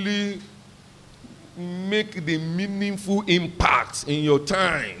only make the meaningful impact in your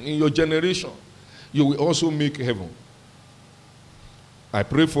time, in your generation, you will also make heaven. I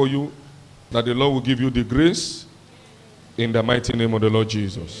pray for you that the Lord will give you the grace in the mighty name of the Lord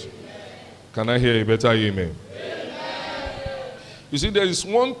Jesus. Can I hear a better amen? Amen? You see, there is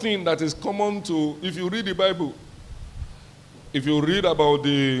one thing that is common to, if you read the Bible, if you read about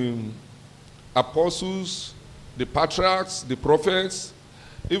the apostles, the patriarchs, the prophets,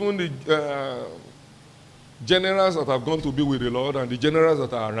 even the generals that have gone to be with the Lord and the generals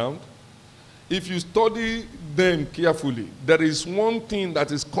that are around, if you study them carefully, there is one thing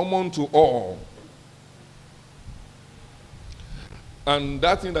that is common to all. And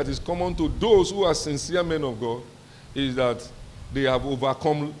that thing that is common to those who are sincere men of God is that they have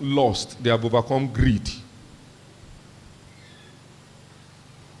overcome lust. They have overcome greed.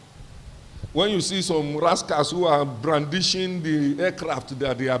 When you see some rascals who are brandishing the aircraft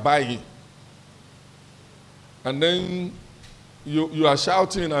that they are buying, and then you are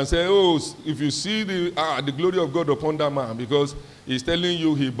shouting and say, oh, if you see the glory of God upon that man, because he's telling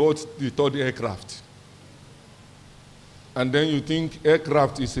you he bought the third aircraft. And then you think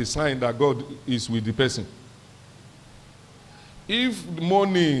aircraft is a sign that God is with the person. If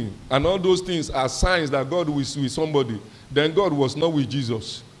money and all those things are signs that God is with somebody, then God was not with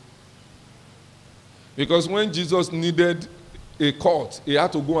Jesus. Because when Jesus needed a coat, he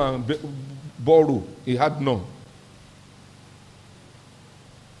had to go and borrow. He had none.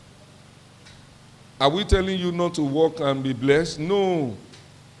 Are we telling you not to walk and be blessed? No.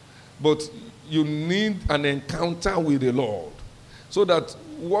 But you need an encounter with the Lord. So that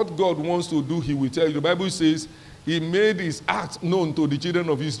what God wants to do, he will tell you. The Bible says, He made his acts known to the children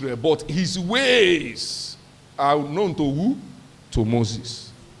of Israel, but his ways are known to who? To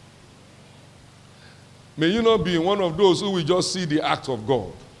Moses. May you not be one of those who will just see the act of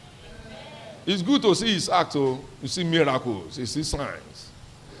God. It's good to see his act, you see miracles, you see signs.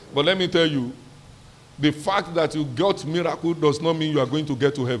 But let me tell you, the fact that you got miracle does not mean you are going to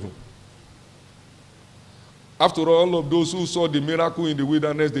get to heaven. After all of those who saw the miracle in the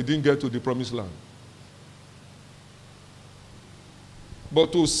wilderness, they didn't get to the promised land.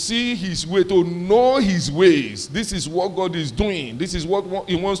 But to see his way, to know his ways, this is what God is doing, this is what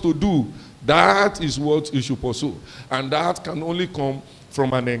he wants to do, that is what you should pursue. And that can only come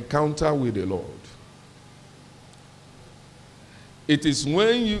from an encounter with the Lord. It is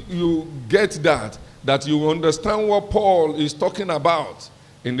when you get that you understand what Paul is talking about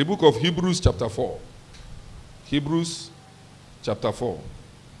in the book of Hebrews chapter 4. Hebrews chapter 4.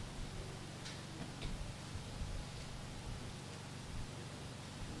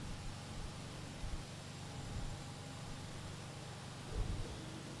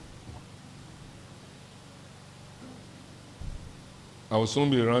 I will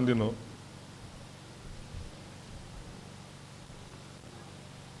soon be rounding up.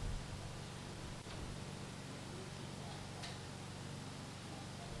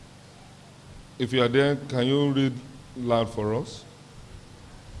 If you are there, can you read loud for us?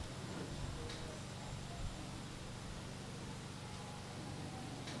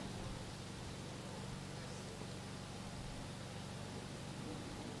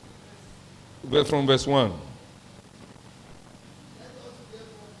 From verse 1.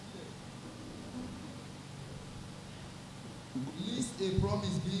 Lest a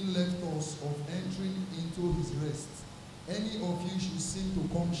promise being left us of entering into his rest, any of you should seem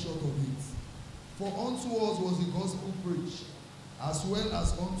to come short of it. For unto us was the gospel preached, as well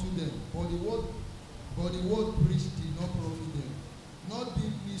as unto them. But the word preached did not profit them, not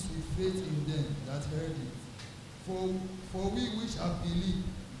being pleased with faith in them that heard it. For we which have believed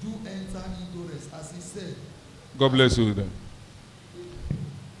do enter into rest, as he said. God bless you then.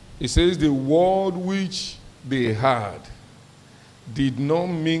 It says the word which they heard did not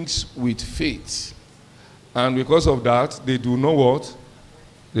mix with faith. And because of that, they do not what?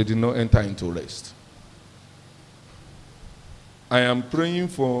 They did not enter into rest. I am praying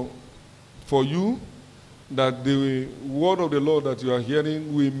for you that the word of the Lord that you are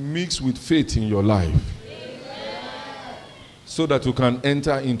hearing will mix with faith in your life. Amen. So that you can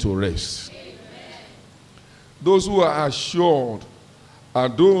enter into rest. Amen. Those who are assured are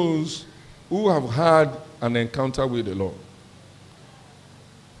those who have had an encounter with the Lord.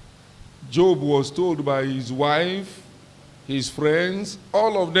 Job was told by his wife, his friends,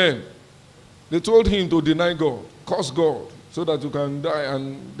 all of them, they told him to deny God, curse God, so that you can die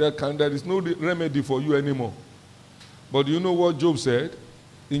and there is no remedy for you anymore. But do you know what Job said?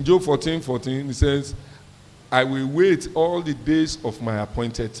 In Job 14:14, he says, I will wait all the days of my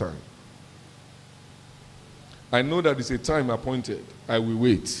appointed time. I know that it's a time appointed. I will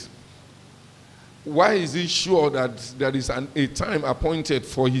wait. Why is he sure that there is a time appointed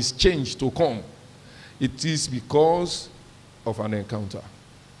for his change to come? It is because of an encounter.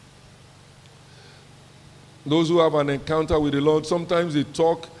 Those who have an encounter with the Lord, sometimes they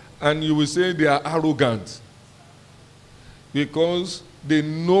talk and you will say they are arrogant because they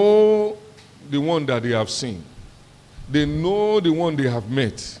know the one that they have seen. They know the one they have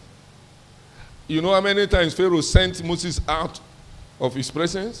met. You know how many times Pharaoh sent Moses out of his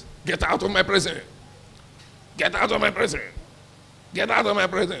presence? Get out of my presence. Get out of my presence. Get out of my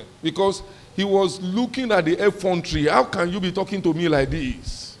presence. Because he was looking at the effrontery. How can you be talking to me like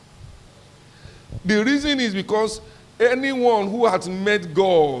this? The reason is because anyone who has met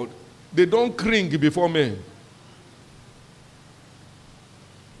God, they don't cring before men.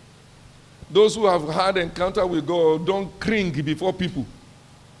 Those who have had encounter with God don't cring before people.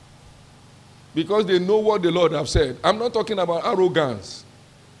 Because they know what the Lord has said. I'm not talking about arrogance.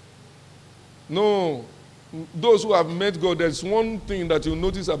 No. Those who have met God, there's one thing that you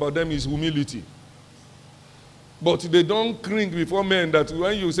notice about them is humility. But they don't cring before men that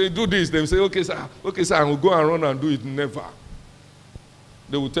when you say do this, they say, okay, sir, I will go and run and do it. Never.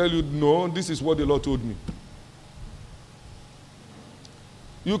 They will tell you, no, this is what the Lord told me.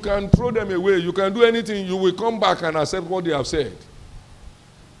 You can throw them away. You can do anything. You will come back and accept what they have said.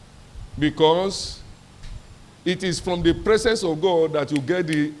 Because it is from the presence of God that you get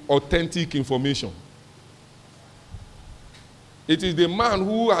the authentic information. It is the man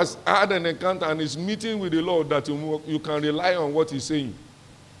who has had an encounter and is meeting with the Lord that you can rely on what he's saying.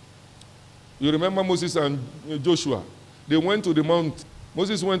 You remember Moses and Joshua? They went to the mount.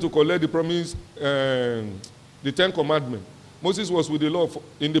 Moses went to collect the promise, the 10 Commandments. Moses was with the Lord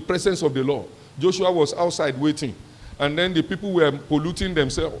in the presence of the Lord. Joshua was outside waiting. And then the people were polluting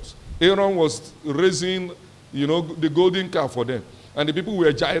themselves. Aaron was raising, the golden calf for them. And the people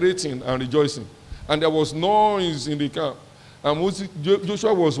were gyrating and rejoicing. And there was noise in the camp. And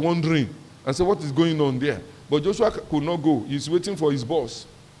Joshua was wondering and said, what is going on there? But Joshua could not go. He's waiting for his boss.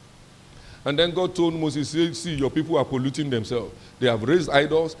 And then God told Moses, see, your people are polluting themselves. They have raised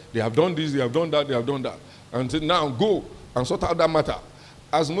idols. They have done this. They have done that. They have done that. And said, now go and sort out that matter.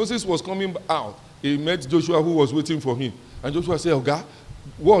 As Moses was coming out, he met Joshua who was waiting for him. And Joshua said, Oga,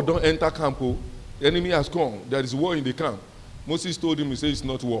 war don't enter camp. Oh. The enemy has come. There is war in the camp. Moses told him, he said, it's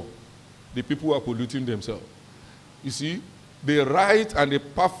not war. The people are polluting themselves. You see, the right and the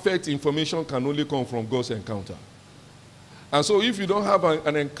perfect information can only come from God's encounter. And so if you don't have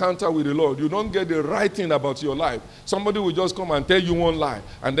an encounter with the Lord, you don't get the right thing about your life. Somebody will just come and tell you one lie,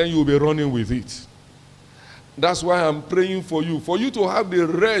 and then you'll be running with it. That's why I'm praying for you. For you to have the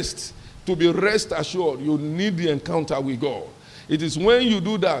rest, to be rest assured, you need the encounter with God. It is when you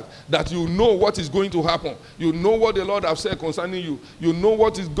do that, that you know what is going to happen. You know what the Lord has said concerning you. You know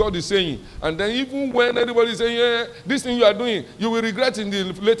what God is saying. And then even when everybody is saying, yeah, this thing you are doing, you will regret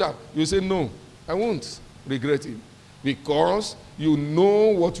it later. You say, no, I won't regret it. Because you know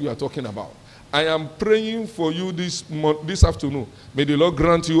what you are talking about. I am praying for you this afternoon. May the Lord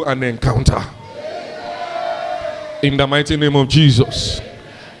grant you an encounter. In the mighty name of Jesus.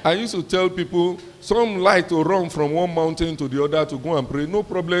 I used to tell people, some like to run from one mountain to the other to go and pray. No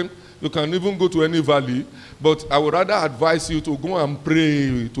problem. You can even go to any valley. But I would rather advise you to go and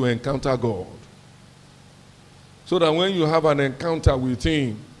pray to encounter God. So that when you have an encounter with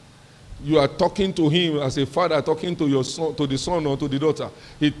him, you are talking to him as a father talking to your son, to the son or to the daughter.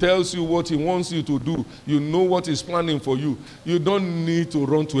 He tells you what he wants you to do. You know what he's planning for you. You don't need to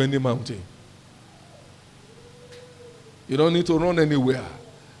run to any mountain. You don't need to run anywhere.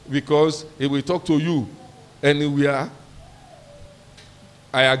 Because he will talk to you anywhere.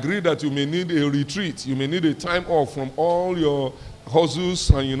 I agree that you may need a retreat. You may need a time off from all your hustles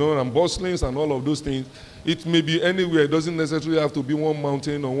and, and bustlings and all of those things. It may be anywhere. It doesn't necessarily have to be one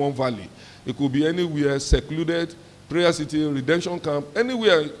mountain or one valley. It could be anywhere, secluded, prayer city, redemption camp,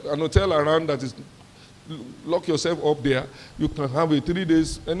 anywhere, an hotel around that is, lock yourself up there. You can have a 3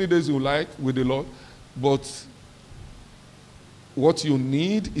 days, any days you like with the Lord. But what you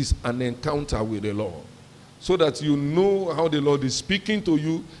need is an encounter with the Lord. So that you know how the Lord is speaking to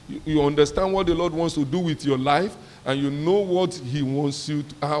you. You understand what the Lord wants to do with your life. And you know what he wants you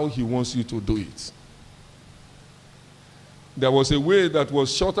to, how he wants you to do it. There was a way that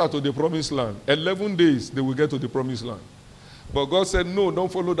was shorter to the promised land. 11 days they will get to the promised land. But God said, no,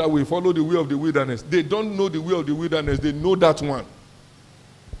 don't follow that way. Follow the way of the wilderness. They don't know the way of the wilderness. They know that one.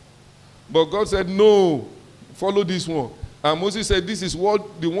 But God said, no, follow this one. And Moses said, this is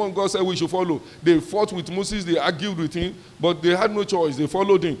what the one God said we should follow. They fought with Moses, they argued with him, but they had no choice. They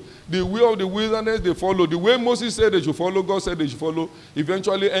followed him. The way of the wilderness, they followed. The way Moses said they should follow, God said they should follow,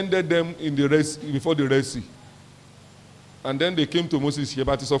 eventually ended them in the before the Red Sea. And then they came to Moses here,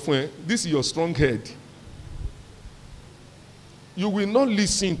 but this is your strong head. You will not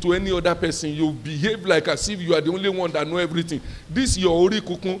listen to any other person. You behave like as if you are the only one that know everything. This is your ori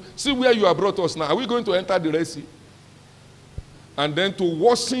kukun. See where you have brought us now. Are we going to enter the Red Sea? And then to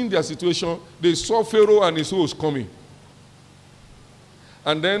worsen their situation, they saw Pharaoh and his host coming.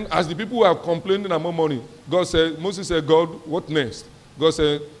 And then as the people were complaining and murmuring, Moses said, God, what next? God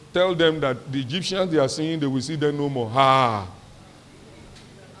said, tell them that the Egyptians they are seeing, they will see them no more. Ha!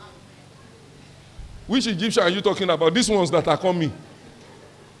 Which Egyptian are you talking about? These ones that are coming.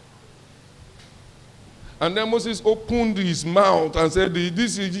 And then Moses opened his mouth and said,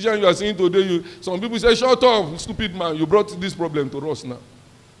 this Egyptian you are seeing today, some people say, shut up, stupid man, you brought this problem to us now.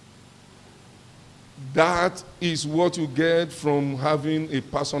 That is what you get from having a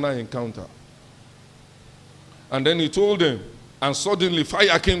personal encounter. And then he told them, and suddenly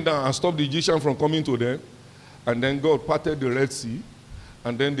fire came down and stopped the Egyptian from coming to them. And then God parted the Red Sea,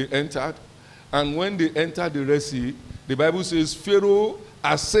 and then they entered. And when they entered the Red Sea, the Bible says Pharaoh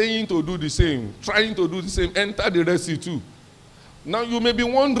are saying to do the same, trying to do the same, enter the Red Sea too. Now you may be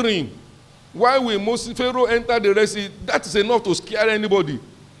wondering, why will Pharaoh enter the Red Sea? That is enough to scare anybody.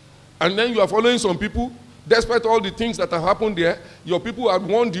 And then you are following some people, despite all the things that have happened there, your people have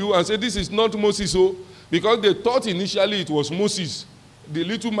warned you and said, this is not Moses, because they thought initially it was Moses, the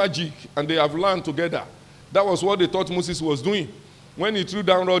little magic, and they have learned together. That was what they thought Moses was doing. When he threw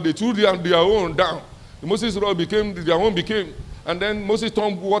down rod, they threw their own down. Moses' rod became, their own became. And then Moses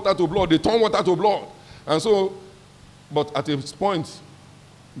turned water to blood. They turned water to blood. And so, but at a point,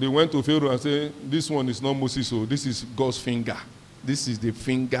 they went to Pharaoh and said, this one is not Moses, so this is God's finger. This is the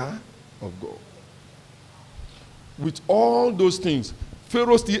finger of God. With all those things,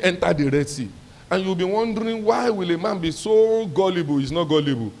 Pharaoh still entered the Red Sea. And you'll be wondering, why will a man be so gullible? He's not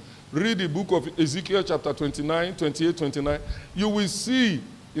gullible. Read the book of Ezekiel chapter 29, 28, 29. You will see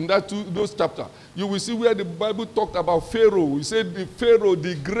in those chapters, you will see where the Bible talked about Pharaoh. He said the Pharaoh,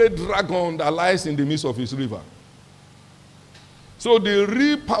 the great dragon that lies in the midst of his river. So the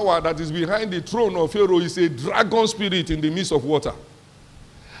real power that is behind the throne of Pharaoh is a dragon spirit in the midst of water.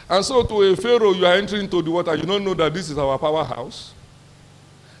 And so to a Pharaoh, you are entering into the water. You don't know that this is our powerhouse.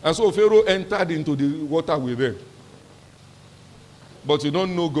 And so Pharaoh entered into the water with them. But you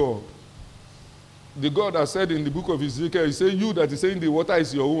don't know God. The God that said in the book of Ezekiel, he said, you that is saying the water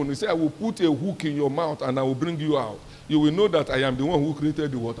is your own. He said, I will put a hook in your mouth and I will bring you out. You will know that I am the one who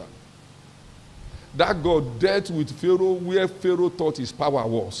created the water. That God dealt with Pharaoh where Pharaoh thought his power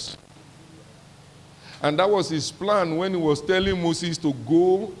was. And that was his plan when he was telling Moses to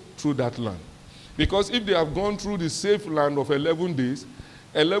go through that land. Because if they have gone through the safe land of 11 days,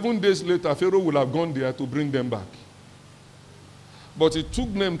 11 days later, Pharaoh will have gone there to bring them back. But he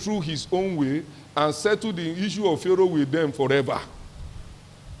took them through his own way and settled the issue of Pharaoh with them forever.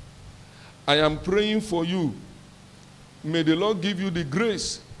 I am praying for you. May the Lord give you the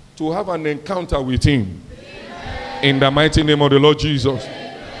grace to have an encounter with him. Amen. In the mighty name of the Lord Jesus. Amen.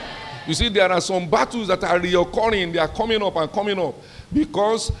 You see, there are some battles that are reoccurring. They are coming up and coming up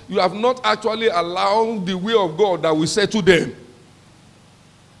because you have not actually allowed the way of God that will settle them.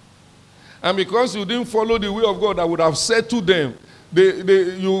 And because you didn't follow the way of God that would have settled them,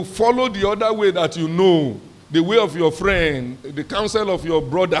 you follow the other way that you know, the way of your friend, the counsel of your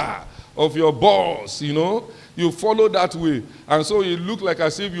brother, of your boss, you know. You follow that way. And so it looked like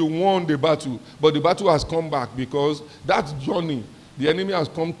as if you won the battle. But the battle has come back because that journey, the enemy has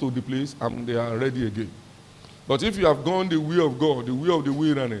come to the place and they are ready again. But if you have gone the way of God, the way of the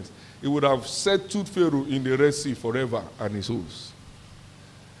wilderness, it would have settled Pharaoh in the Red Sea forever and his host.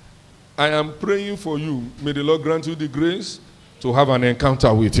 I am praying for you. May the Lord grant you the grace to have an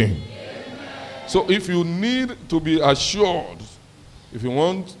encounter with him. Amen. So if you need to be assured, if you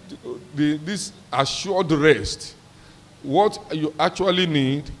want this assured rest, what you actually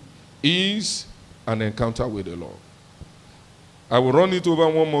need is an encounter with the Lord. I will run it over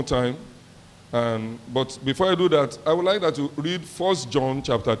one more time. But before I do that, I would like that to read 1 John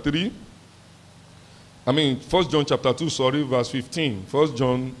chapter 3. 1 John chapter 2, verse 15. 1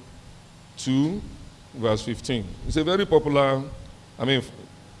 John 2, verse 15. It's a very popular,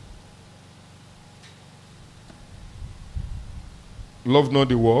 love not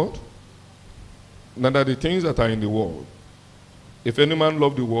the world, neither the things that are in the world. If any man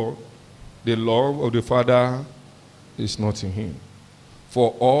love the world, the love of the Father is not in him.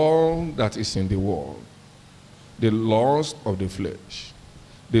 For all that is in the world, the lust of the flesh,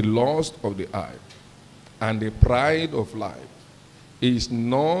 the lust of the eye, and the pride of life is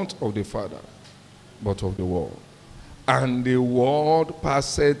not of the Father, but of the world. And the world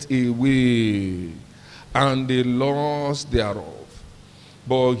passeth away, and the lust thereof.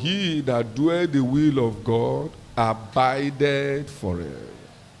 But he that doeth the will of God abideth forever.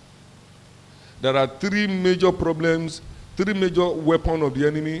 There are three major problems, three major weapons of the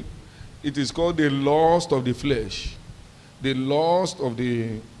enemy. It is called the lust of the flesh, the lust of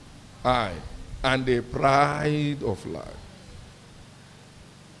the eye, and the pride of life.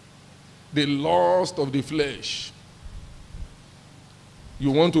 The lust of the flesh. You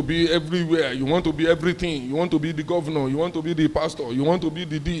want to be everywhere. You want to be everything. You want to be the governor. You want to be the pastor. You want to be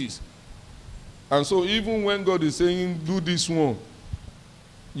the this. And so even when God is saying, do this one,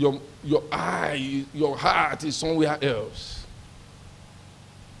 your eye, your heart is somewhere else.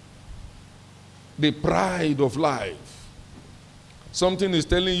 The pride of life. Something is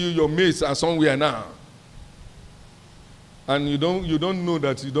telling you your mates are somewhere now. And you don't know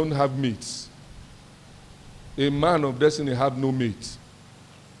that you don't have mates. A man of destiny have no mate.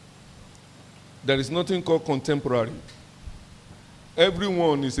 There is nothing called contemporary.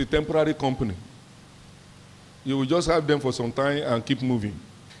 Everyone is a temporary company. You will just have them for some time and keep moving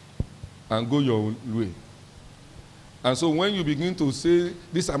and go your way. And so when you begin to say,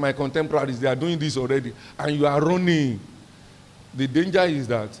 these are my contemporaries, they are doing this already, and you are running, the danger is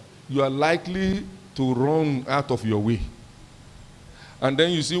that you are likely to run out of your way. And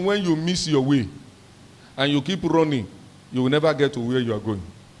then you see, when you miss your way and you keep running, you will never get to where you are going.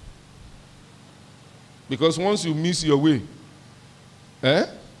 Because once you miss your way,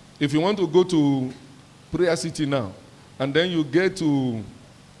 if you want to go to Prayer City now, and then you get to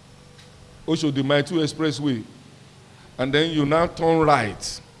Oshodi Mile 2 Expressway, and then you now turn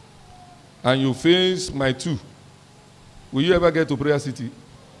right, and you face my 2, will you ever get to Prayer City?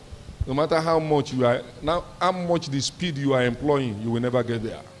 No matter how much how much the speed you are employing, you will never get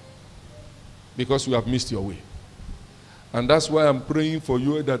there. Because you have missed your way. And that's why I'm praying for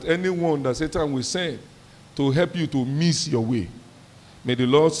you that anyone that Satan will send to help you to miss your way, may the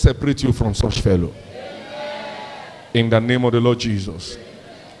Lord separate you from such fellow. In the name of the Lord Jesus.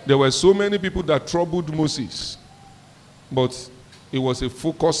 There were so many people that troubled Moses, but he was a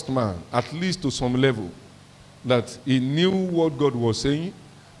focused man, at least to some level, that he knew what God was saying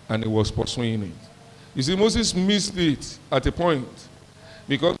and he was pursuing it. You see, Moses missed it at a point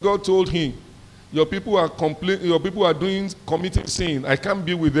because God told him, your people are committing sin. I can't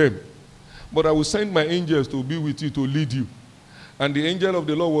be with them, but I will send my angels to be with you, to lead you. And the angel of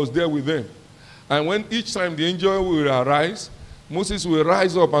the Lord was there with them. And when each time the angel will arise, Moses will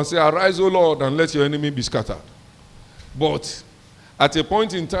rise up and say, arise, O Lord, and let your enemy be scattered. But at a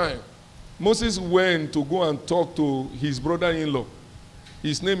point in time, Moses went to go and talk to his brother-in-law.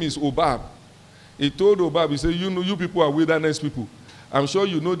 His name is Obab. He told Obab, he said, you people are wilderness people. I'm sure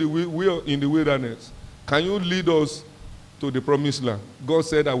you know the way in the wilderness. Can you lead us to the promised land? God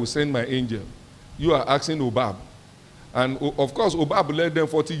said, I will send my angel. You are asking Obab. And of course, Obab led them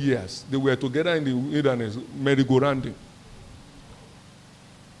 40 years. They were together in the wilderness, merry-go-rounding.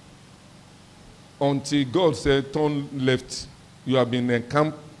 Until God said, turn left. You have been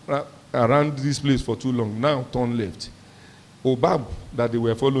encamped around this place for too long. Now turn left. Obab, that they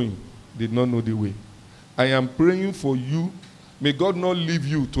were following, did not know the way. I am praying for you. May God not leave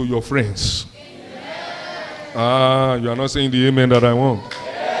you to your friends. Amen. You are not saying the amen that I want.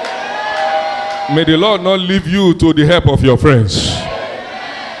 Amen. May the Lord not leave you to the help of your friends.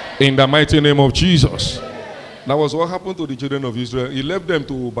 Amen. In the mighty name of Jesus. Amen. That was what happened to the children of Israel. He left them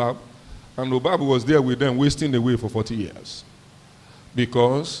to Obab, and Obab was there with them, wasting away for 40 years.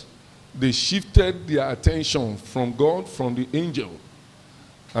 Because they shifted their attention from God, from the angel,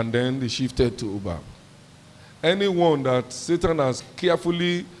 and then they shifted to Obab. Anyone that Satan has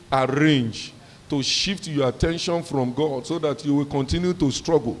carefully arranged to shift your attention from God so that you will continue to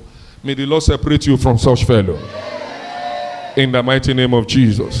struggle, may the Lord separate you from such fellow. In the mighty name of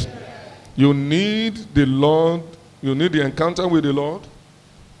Jesus. You need the Lord, you need the encounter with the Lord,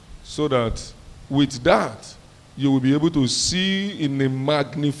 so that with that, you will be able to see in a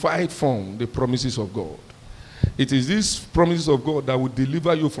magnified form the promises of God. It is these promises of God that will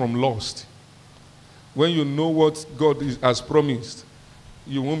deliver you from lust. When you know what God has promised,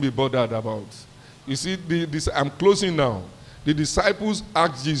 you won't be bothered about. You see, I'm closing now. The disciples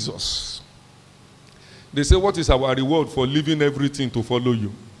asked Jesus. They say, what is our reward for leaving everything to follow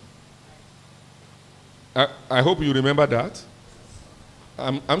you? I hope you remember that.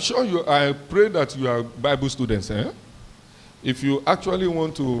 I'm sure I pray that you are Bible students. If you actually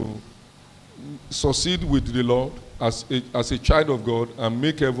want to succeed with the Lord as a child of God and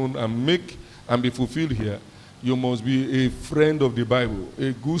make heaven and be fulfilled here, you must be a friend of the Bible,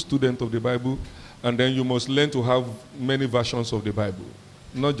 a good student of the Bible, and then you must learn to have many versions of the Bible,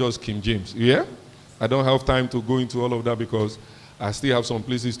 not just King James. Yeah? I don't have time to go into all of that because I still have some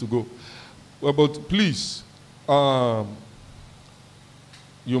places to go. Well, but please,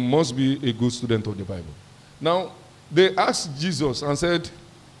 you must be a good student of the Bible. Now, they asked Jesus and said,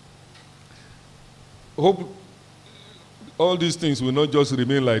 hope all these things will not just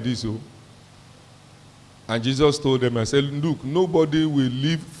remain like this. And Jesus told them, I said, look, nobody will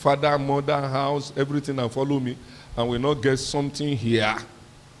leave father, mother, house, everything and follow me and will not get something here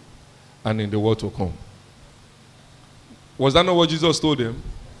and in the world to come. Was that not what Jesus told them?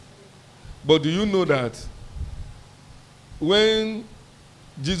 But do you know that when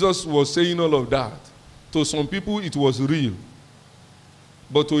Jesus was saying all of that, to some people it was real,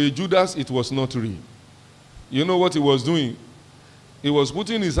 but to a Judas it was not real. You know what he was doing? He was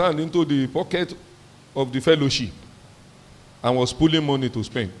putting his hand into the pocket of the fellowship and was pulling money to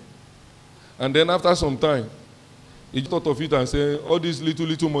spend. And then after some time, he thought of it and said, all this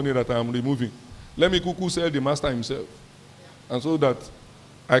little money that I am removing, let me cuckoo sell the master himself. And so that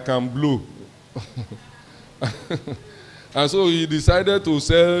I can blow. And so he decided to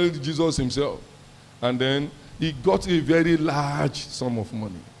sell Jesus himself. And then he got a very large sum of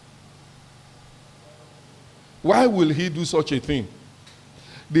money. Why will he do such a thing?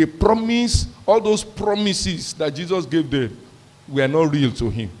 They promise, all those promises that Jesus gave them were not real to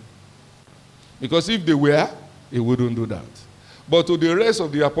him. Because if they were, he wouldn't do that. But to the rest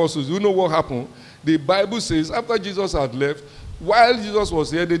of the apostles, you know what happened? The Bible says, after Jesus had left, while Jesus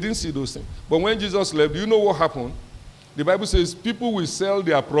was here, they didn't see those things. But when Jesus left, do you know what happened? The Bible says people will sell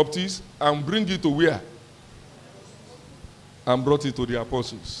their properties and bring it to where? and brought it to the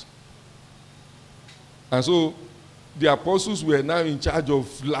apostles. And so the apostles were now in charge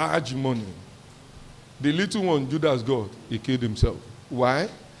of large money. The little one Judas got, he killed himself. Why?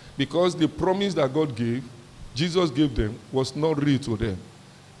 Because the promise that God gave, Jesus gave them, was not real to them.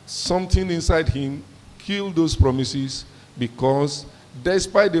 Something inside him killed those promises, because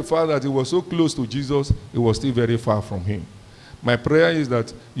despite the fact that he was so close to Jesus, he was still very far from him. My prayer is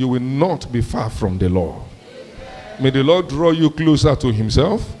that you will not be far from the Lord. May the Lord draw you closer to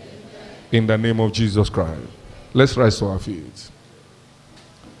himself in the name of Jesus Christ. Let's rise to our feet.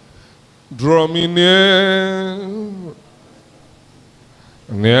 Draw me near,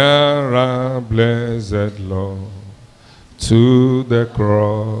 nearer, blessed Lord, to the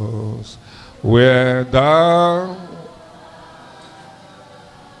cross where thou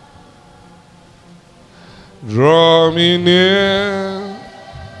draw me near,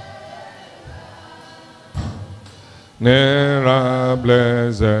 nearer,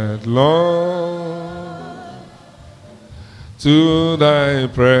 blessed Lord, to thy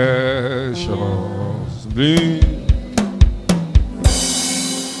precious blood.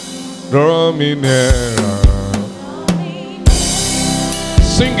 Draw me nearer.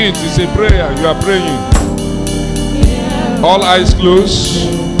 Sing it, it's a prayer, you are praying. All eyes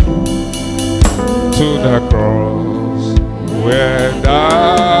closed. To the cross where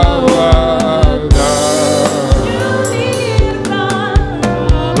thou art died.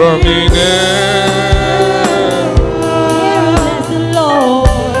 Draw me near,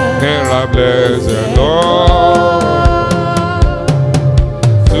 nearer, blessed Lord,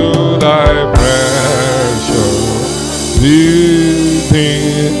 to thy precious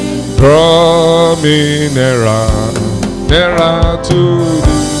bleeding. Draw me nearer, nearer to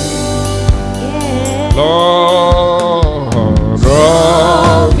thee. Lord,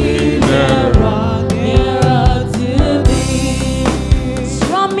 draw me nearer, nearer to thee.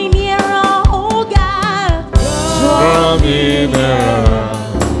 Draw me nearer, oh God. draw me nearer,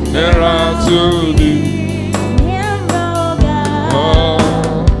 nearer to thee. Nearer, oh God. Lord,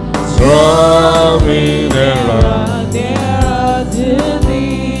 draw me nearer, nearer to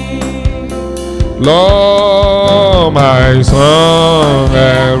thee. Lord, my song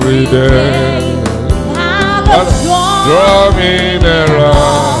every day. Draw me nearer,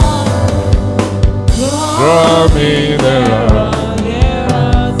 draw me nearer,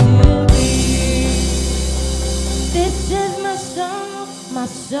 nearer to thee. This is my song, my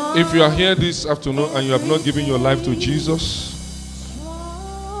song. If you are here this afternoon and you have not given your life to Jesus,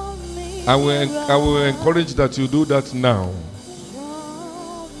 I will encourage that you do that now,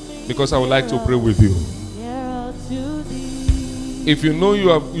 because I would like to pray with you. If you know you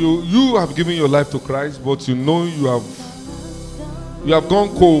have given your life to Christ, but you know you have gone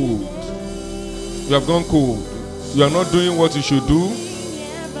cold. You have gone cold. You are not doing what you should do,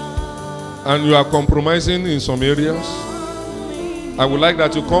 and you are compromising in some areas. I would like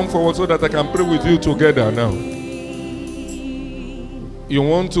that you come forward so that I can pray with you together now. You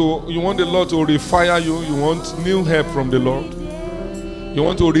want the Lord to refire you. You want new help from the Lord. You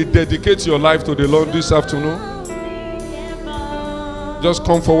want to rededicate your life to the Lord this afternoon. Just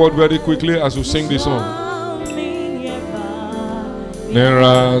come forward very quickly as we sing this song.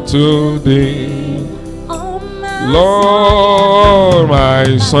 Nearer to thee, Lord,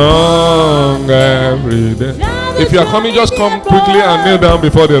 my song every day. If you are coming, just come quickly and kneel down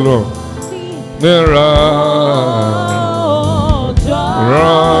before the Lord. Nearer,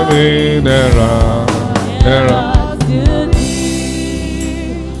 draw me nearer, nearer.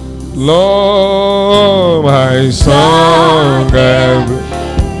 Lord, my song every day.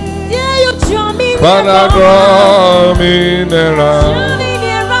 Father, draw me nearer,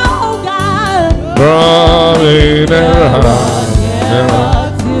 draw me nearer,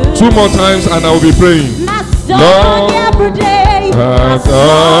 nearer. Two more times and I will be praying. Lord, my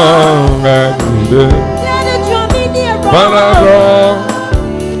song every day. Father,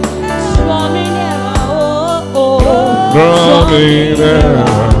 draw me nearer.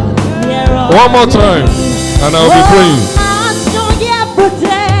 One more time and I will be praying.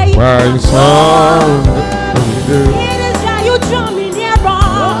 My song every day.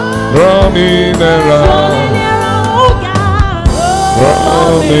 Draw me nearer, draw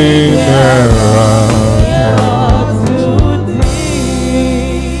me nearer.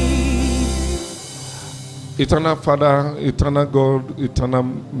 Eternal Father, eternal God, eternal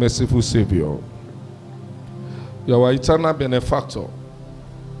merciful Savior, you are our eternal benefactor.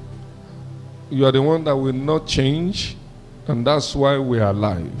 You are the one that will not change, and that's why we are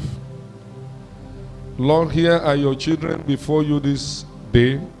alive. Lord, here are your children before you this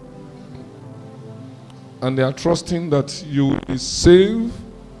day. And they are trusting that you will save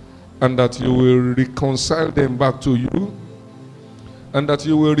and that you will reconcile them back to you and that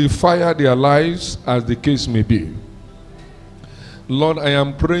you will refire their lives as the case may be. Lord, I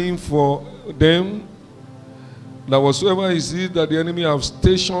am praying for them that whatsoever is it that the enemy have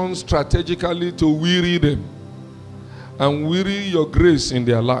stationed strategically to weary them and weary your grace in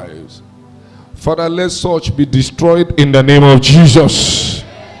their lives. Father, let such be destroyed in the name of Jesus.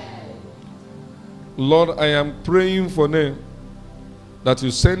 Lord, I am praying for them that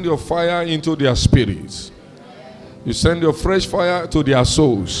you send your fire into their spirits. You send your fresh fire to their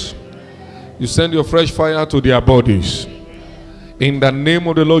souls. You send your fresh fire to their bodies. In the name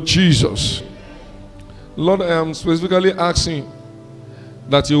of the Lord Jesus. Lord, I am specifically asking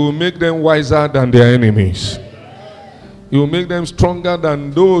that you will make them wiser than their enemies. You will make them stronger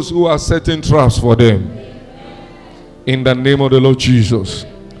than those who are setting traps for them. In the name of the Lord Jesus.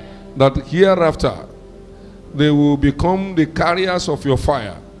 That hereafter they will become the carriers of your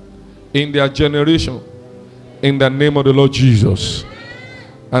fire in their generation. In the name of the Lord Jesus.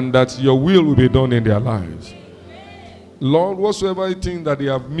 And that your will be done in their lives. Lord, whatsoever thing that they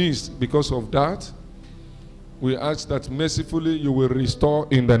have missed because of that, we ask that mercifully you will restore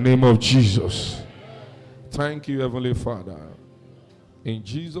in the name of Jesus. Thank you, Heavenly Father. In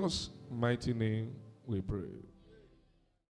Jesus' mighty name we pray.